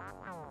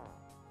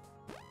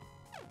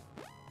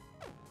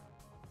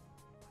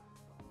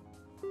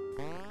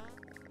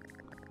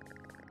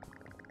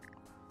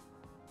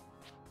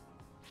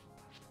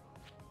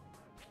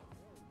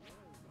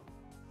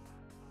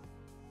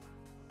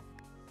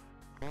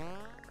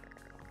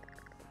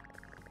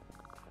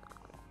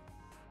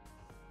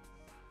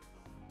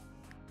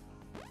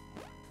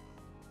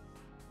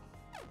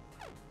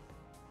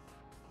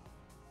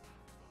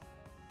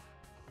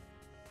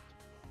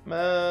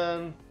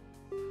 Man.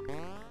 You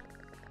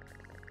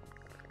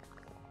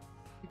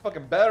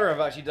fucking better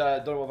have actually done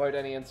it without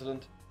any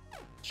incident.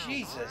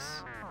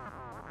 Jesus.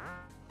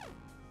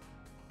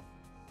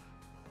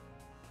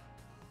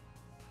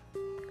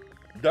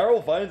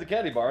 Daryl finds a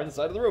candy bar on the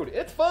side of the road.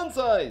 It's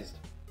fun-sized.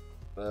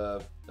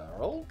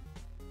 Daryl?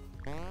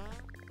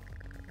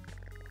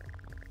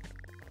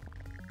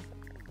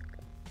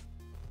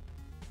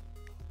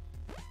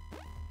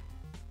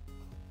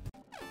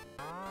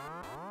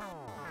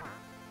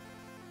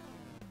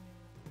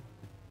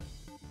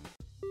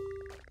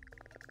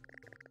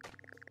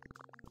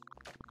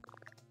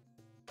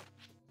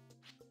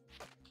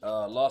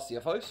 Lost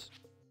safe house.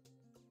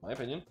 My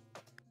opinion.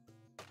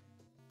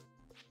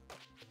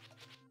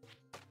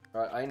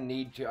 Alright, I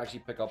need to actually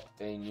pick up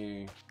a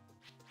new...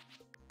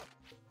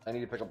 I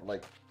need to pick up,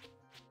 like,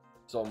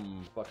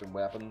 some fucking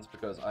weapons,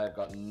 because I've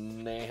got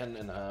nothing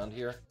in hand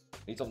here. I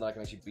need something I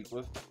can actually beat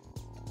with.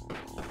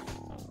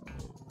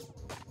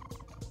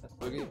 That's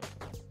boogie.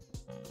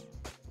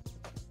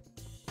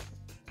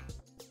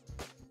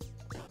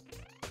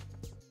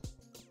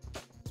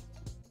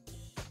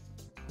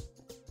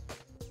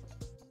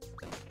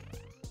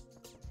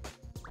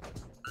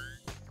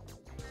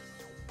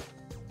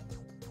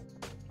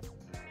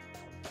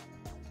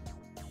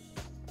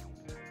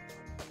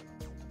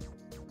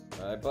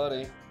 Hi,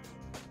 buddy.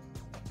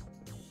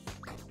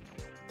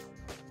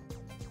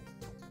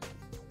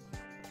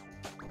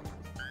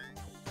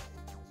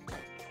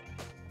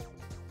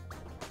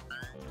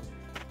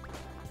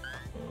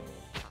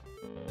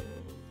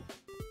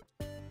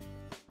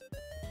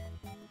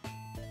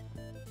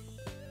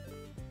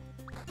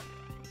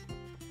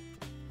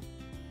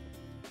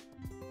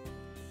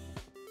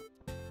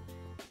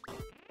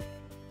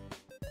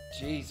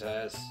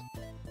 Jesus.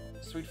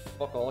 Sweet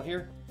fuck all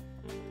here.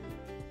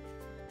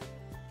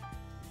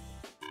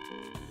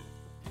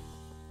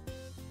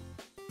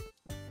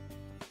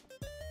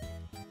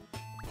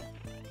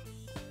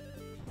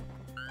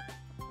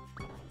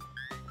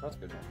 That's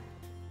good.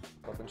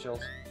 Fucking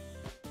shells.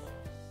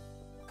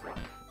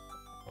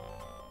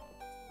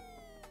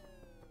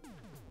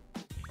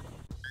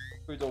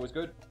 Food's always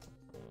good.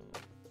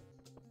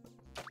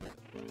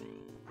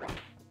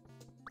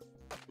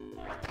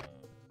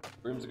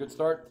 Room's a good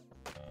start.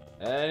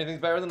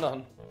 Anything's better than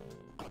nothing.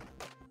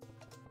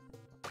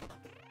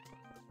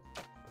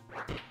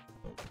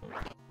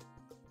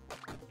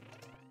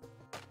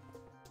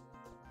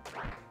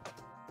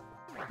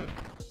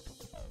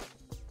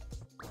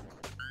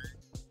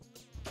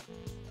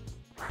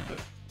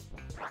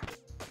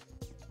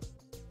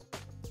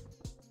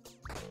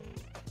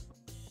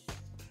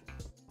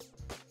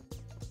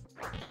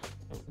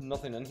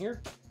 Nothing in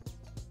here?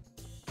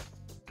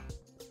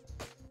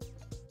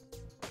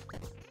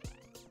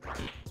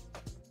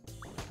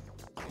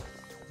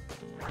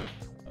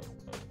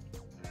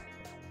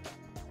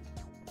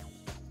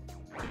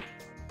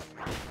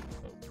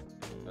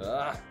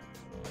 Ah.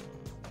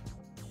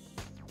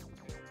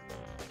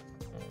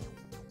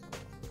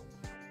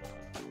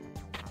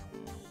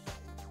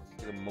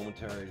 Take a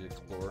momentary to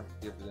explore.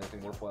 See if there's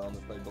anything worthwhile in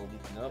this play building.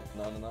 Nope,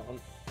 not in that one.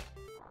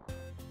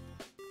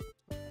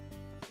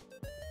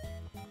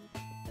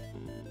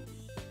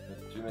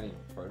 There's too many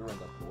right around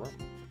that door.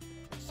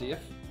 Safe?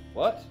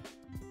 What?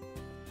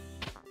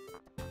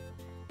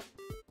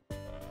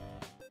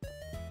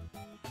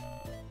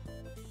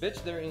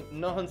 Bitch, there ain't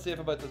nothing safe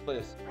about this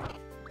place.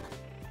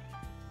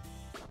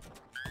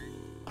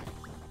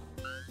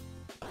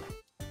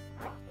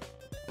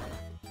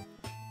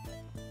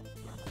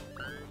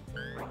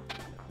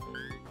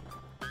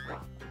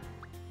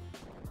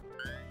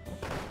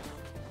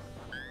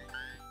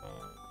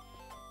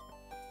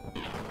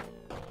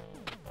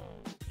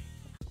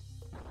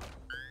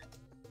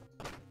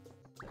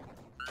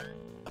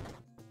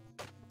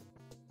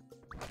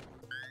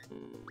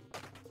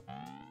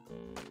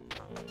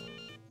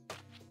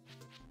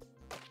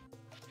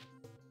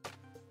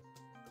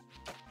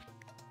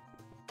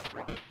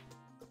 Time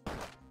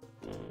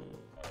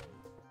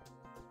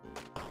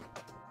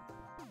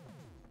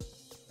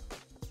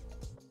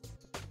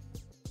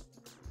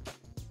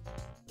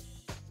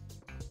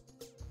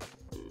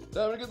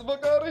to get the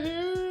fuck out of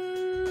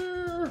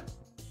here!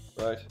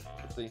 Right,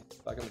 let's see.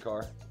 Back in the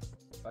car.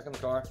 Back in the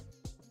car.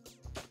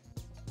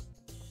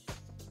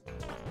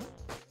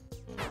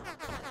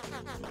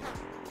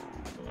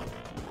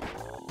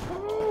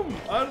 Boom!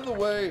 Out of the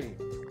way!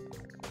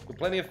 With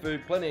plenty of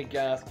food, plenty of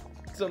gas,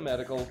 some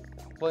medical,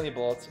 plenty of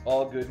bullets,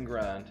 all good and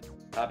grand.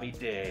 Happy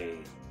day.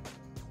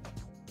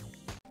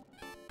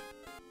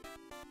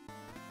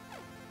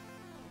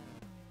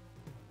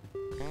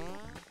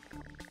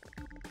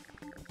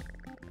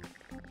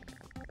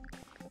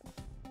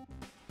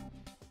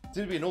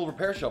 Seems to be an old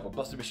repair shop with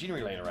busted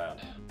machinery laying around.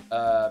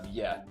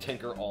 Yeah,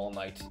 tinker all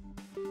night.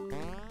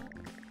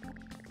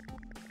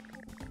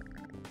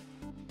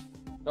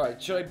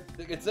 Alright, should I...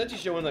 It's actually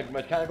showing like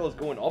mechanical is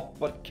going up,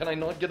 but can I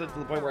not get it to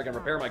the point where I can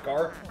repair my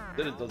car?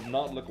 That does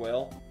not look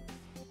well.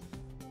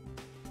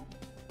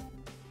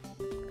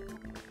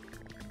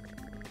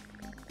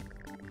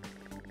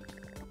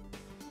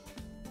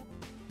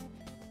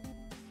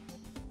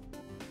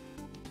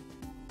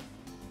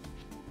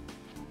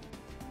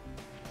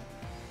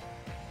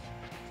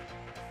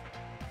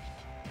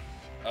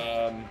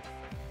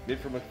 Made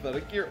from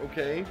athletic gear,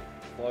 okay.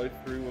 Fly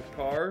through with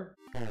car.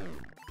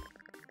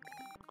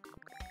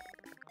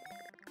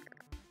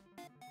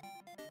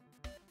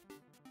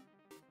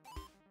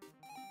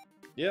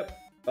 Yep,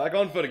 back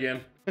on foot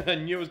again. I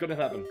knew it was gonna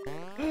happen.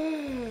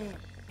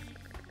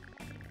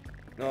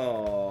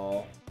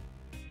 Oh.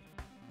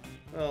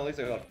 Well, at least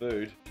I got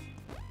food.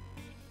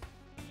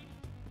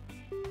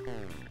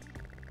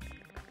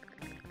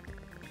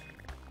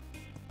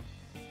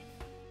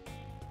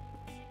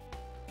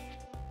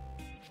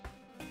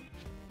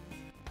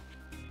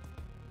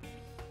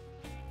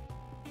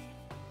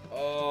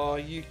 Oh, are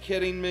you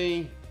kidding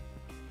me?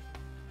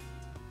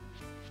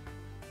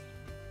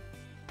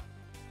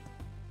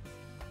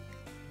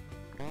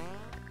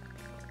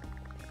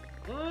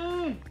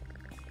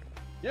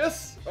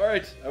 Yes!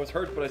 Alright, I was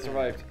hurt, but I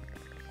survived.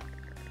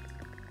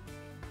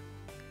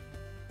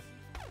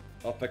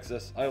 I'll fix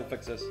this. I'll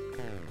fix this.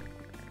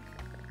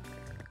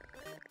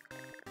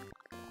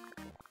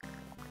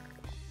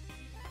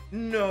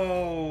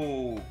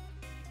 No!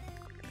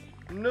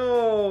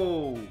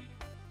 No!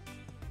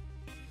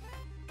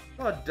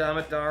 God damn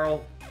it,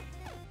 Daryl.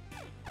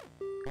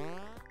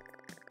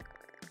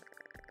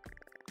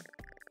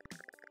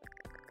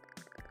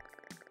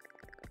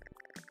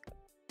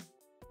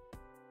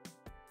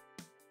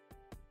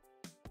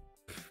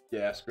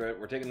 Yeah, screw it.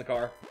 We're taking the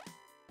car.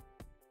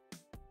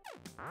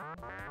 I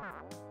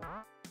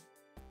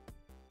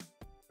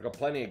got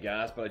plenty of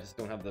gas, but I just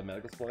don't have the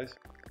medical supplies.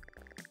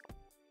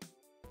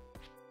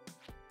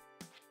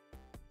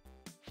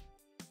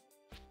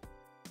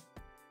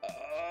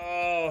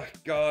 Oh,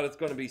 God, it's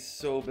going to be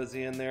so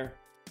busy in there.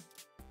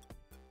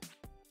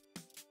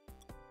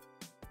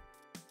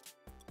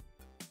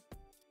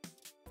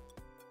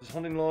 This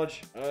hunting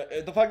lodge.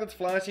 The fact that it's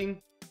flashing.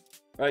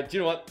 Alright, do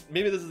you know what?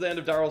 Maybe this is the end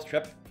of Daryl's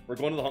trip. We're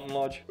going to the hunting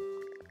lodge.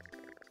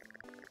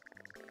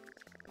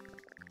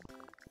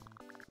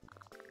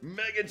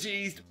 Mega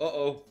cheese!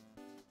 Uh-oh.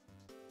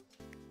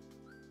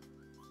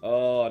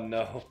 Oh,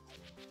 no.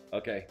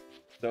 Okay.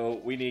 So,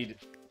 we need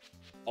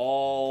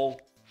all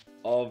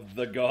of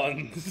the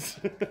guns.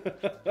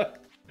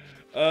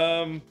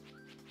 And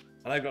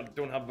I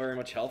don't have very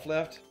much health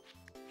left.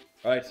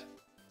 Alright.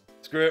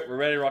 Screw it. We're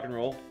ready to rock and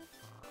roll.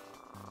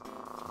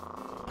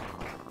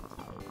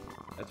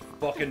 Let's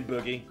fucking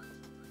boogie.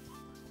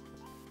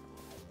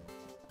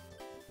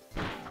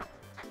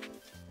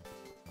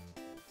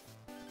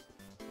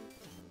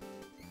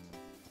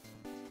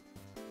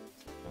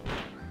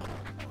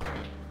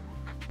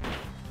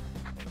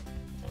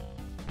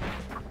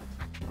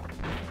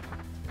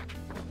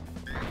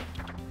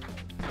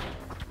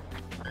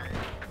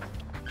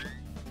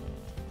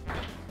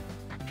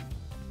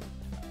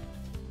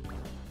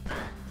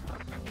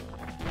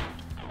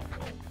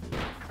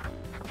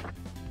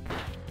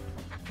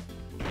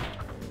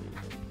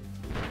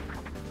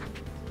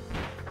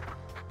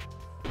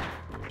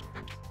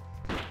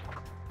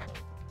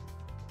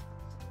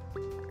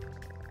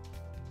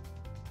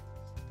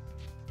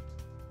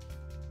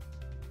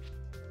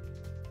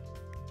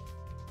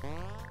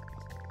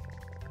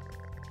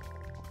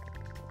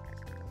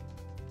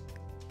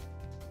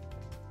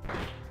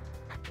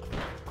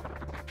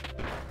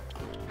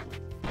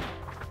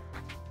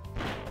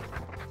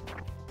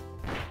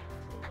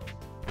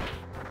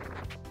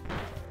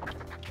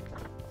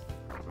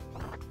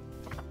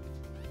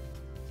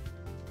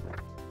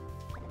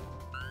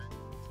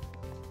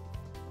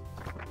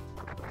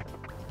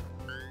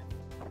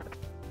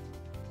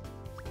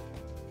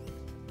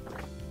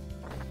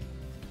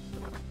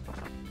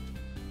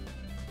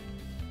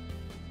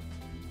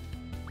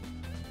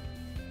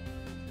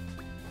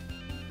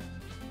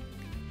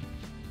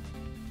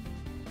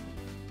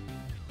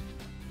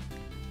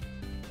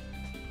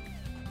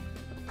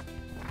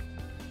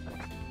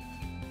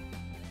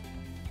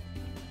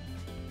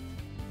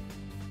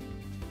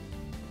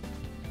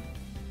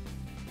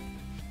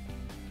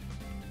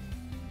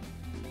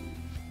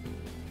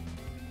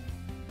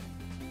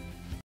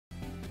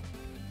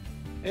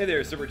 Hey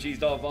there, super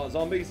cheesed off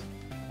zombies.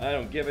 I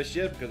don't give a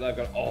shit because I've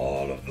got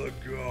all of the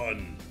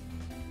gun.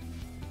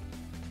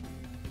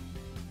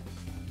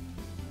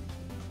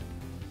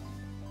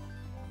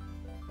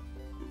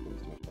 Too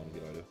much fun to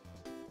get out of.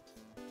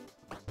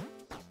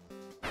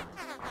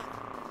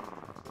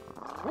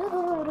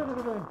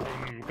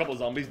 A couple of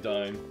zombies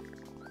down.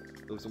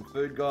 So some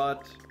food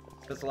got.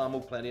 Pistol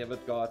ammo, plenty of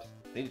it got.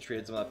 I need to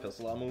trade some of that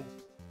pistol ammo.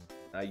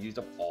 I used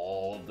up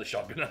all of the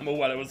shotgun ammo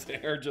while I was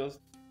there, just.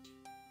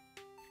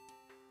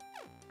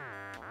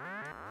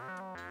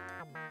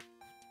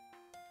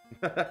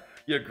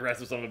 You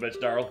aggressive son of a bitch,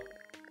 Daryl.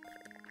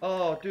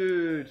 Oh,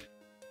 dude.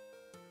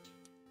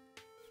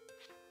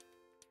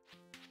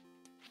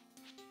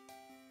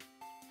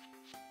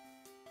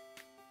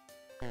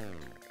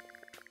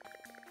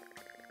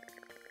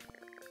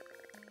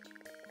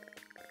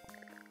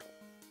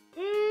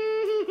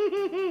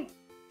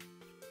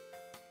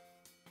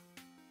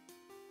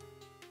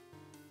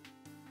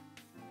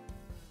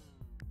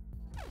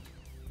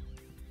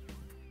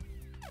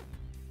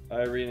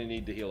 I really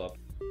need to heal up.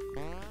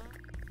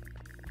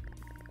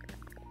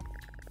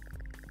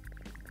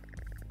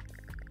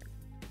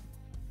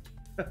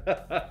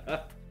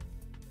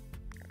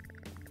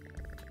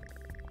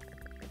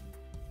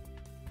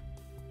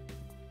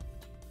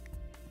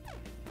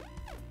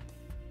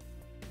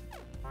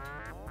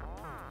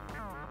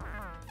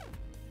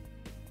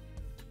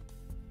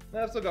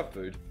 I've still got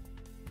food.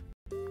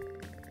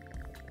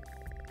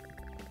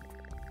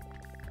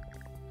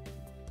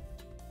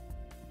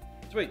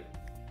 Sweet.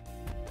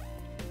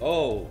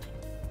 Oh,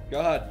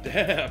 god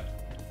damn.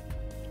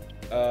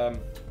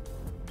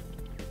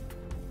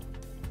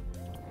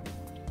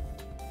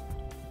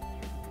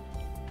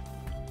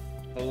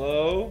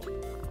 Hello?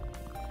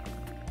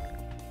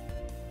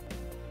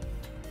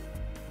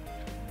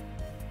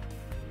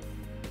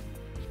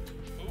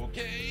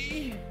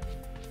 Okay.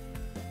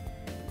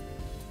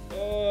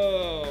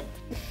 Oh,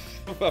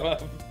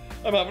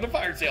 I'm having a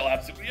fire sale.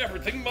 Absolutely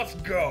everything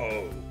must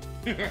go.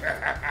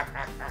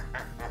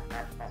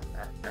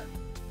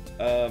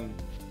 I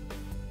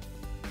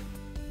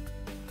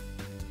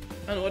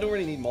don't know, I don't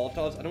really need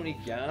Molotovs. I don't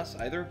need gas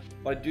either,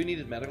 but I do need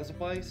his medical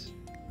supplies.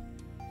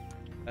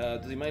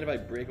 Does he mind if I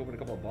break open a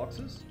couple of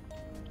boxes?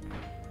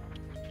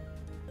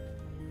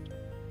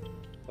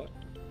 What?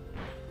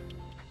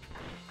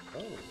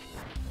 Oh.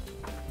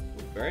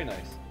 Very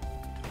nice.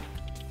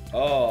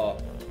 Oh,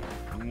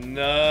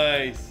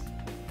 nice.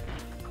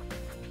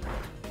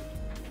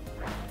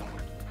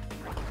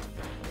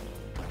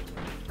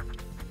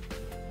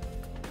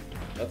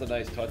 That's a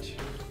nice touch.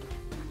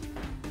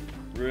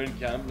 Ruined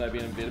camp, now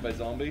being invaded by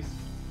zombies.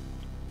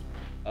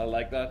 I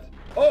like that.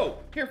 Oh,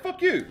 here,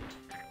 fuck you.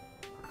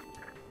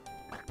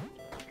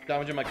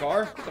 Damaging my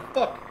car? What the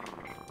fuck?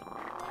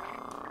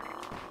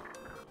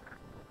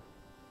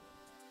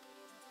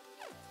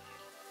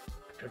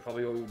 Could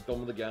probably go done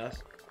with the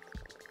gas.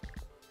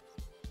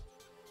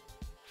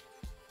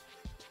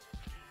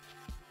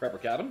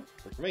 Prepper cabin,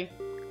 work for me.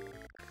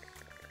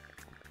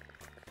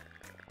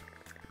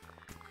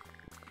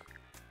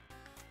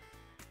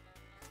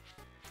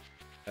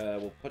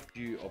 We'll put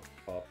you up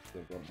top.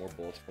 I've got more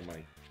bullets for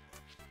my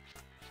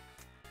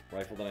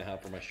rifle than I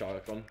have for my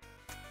shotgun.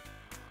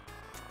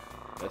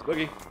 That's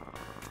Boogie.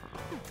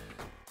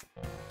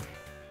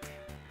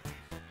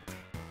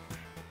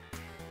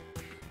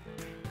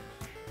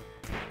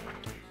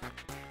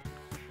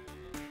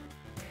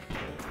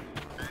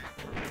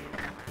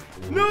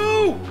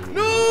 No!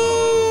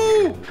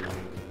 No!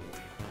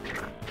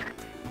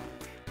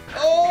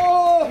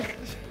 Oh!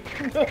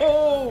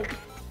 No!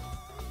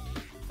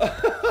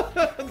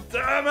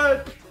 Damn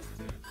it!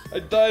 I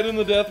died in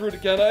the death road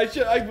again. I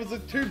was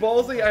too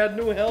ballsy. I had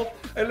no health.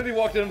 I literally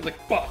walked in and was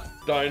like, bah!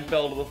 Down,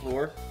 fell to the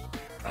floor.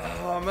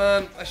 Oh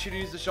man, I should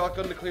have used the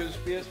shotgun to clear the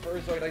space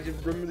first so I could actually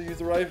remember to use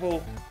the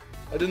rifle.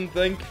 I didn't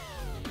think.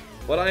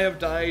 But I have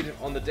died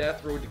on the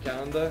death road to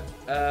Canada.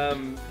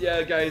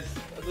 Yeah guys,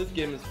 this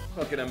game is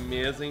fucking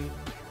amazing.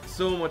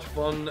 So much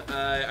fun.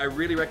 I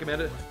really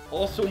recommend it.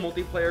 Also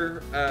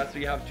multiplayer, so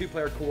you have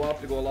 2-player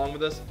co-op to go along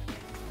with this.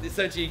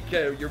 Essentially,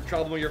 you're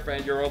traveling with your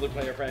friend, your other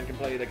player friend can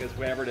play, like,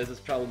 whoever it is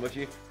traveling with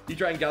you. You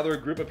try and gather a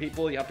group of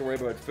people, you have to worry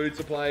about food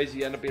supplies,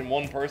 you end up being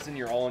one person,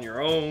 you're all on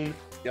your own.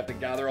 You have to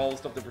gather all the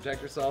stuff to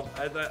protect yourself.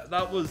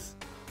 That was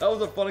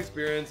a fun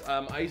experience.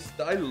 I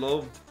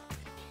loved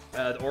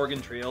Oregon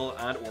Trail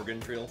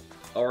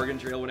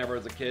whenever I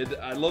was a kid.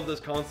 I love this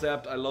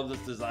concept, I love this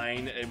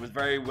design. It was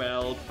very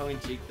well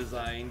tongue-in-cheek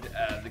designed.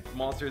 The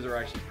monsters are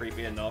actually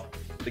creepy enough.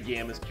 The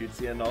game is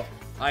cutesy enough.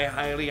 I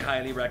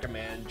highly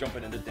recommend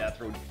jumping into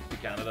Death Road to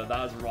Canada. That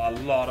was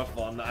a lot of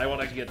fun. I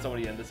want to actually get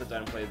somebody in to sit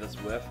down and play this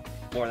with.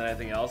 more than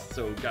anything else.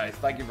 So guys,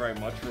 thank you very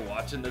much for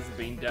watching. This has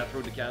been Death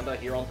Road to Canada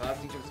here on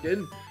Passenger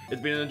Skin.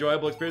 It's been an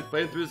enjoyable experience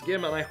playing through this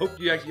game, and I hope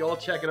you actually all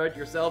check it out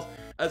yourselves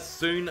as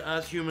soon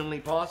as humanly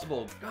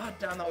possible. God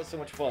damn, that was so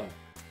much fun.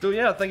 So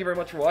yeah, thank you very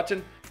much for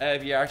watching.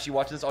 If you're actually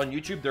watching this on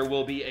YouTube, there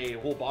will be a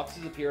whole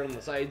boxes appearing on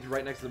the sides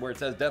right next to where it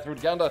says Death Road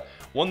to Canada.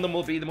 One of them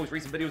will be the most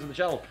recent videos on the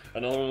channel.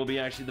 Another one will be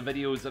actually the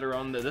videos that are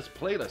on this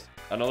playlist.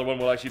 Another one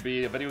will actually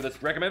be a video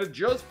that's recommended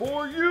just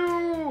for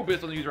you.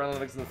 Based on the user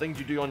analytics and the things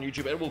you do on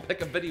YouTube, it will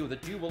pick a video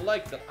that you will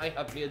like that I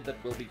have made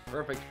that will be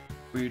perfect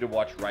for you to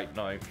watch right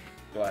now.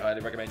 So I highly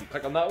recommend you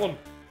click on that one.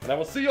 And I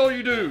will see all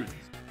you dudes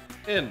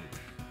in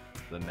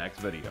the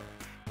next video.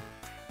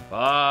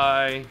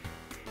 Bye.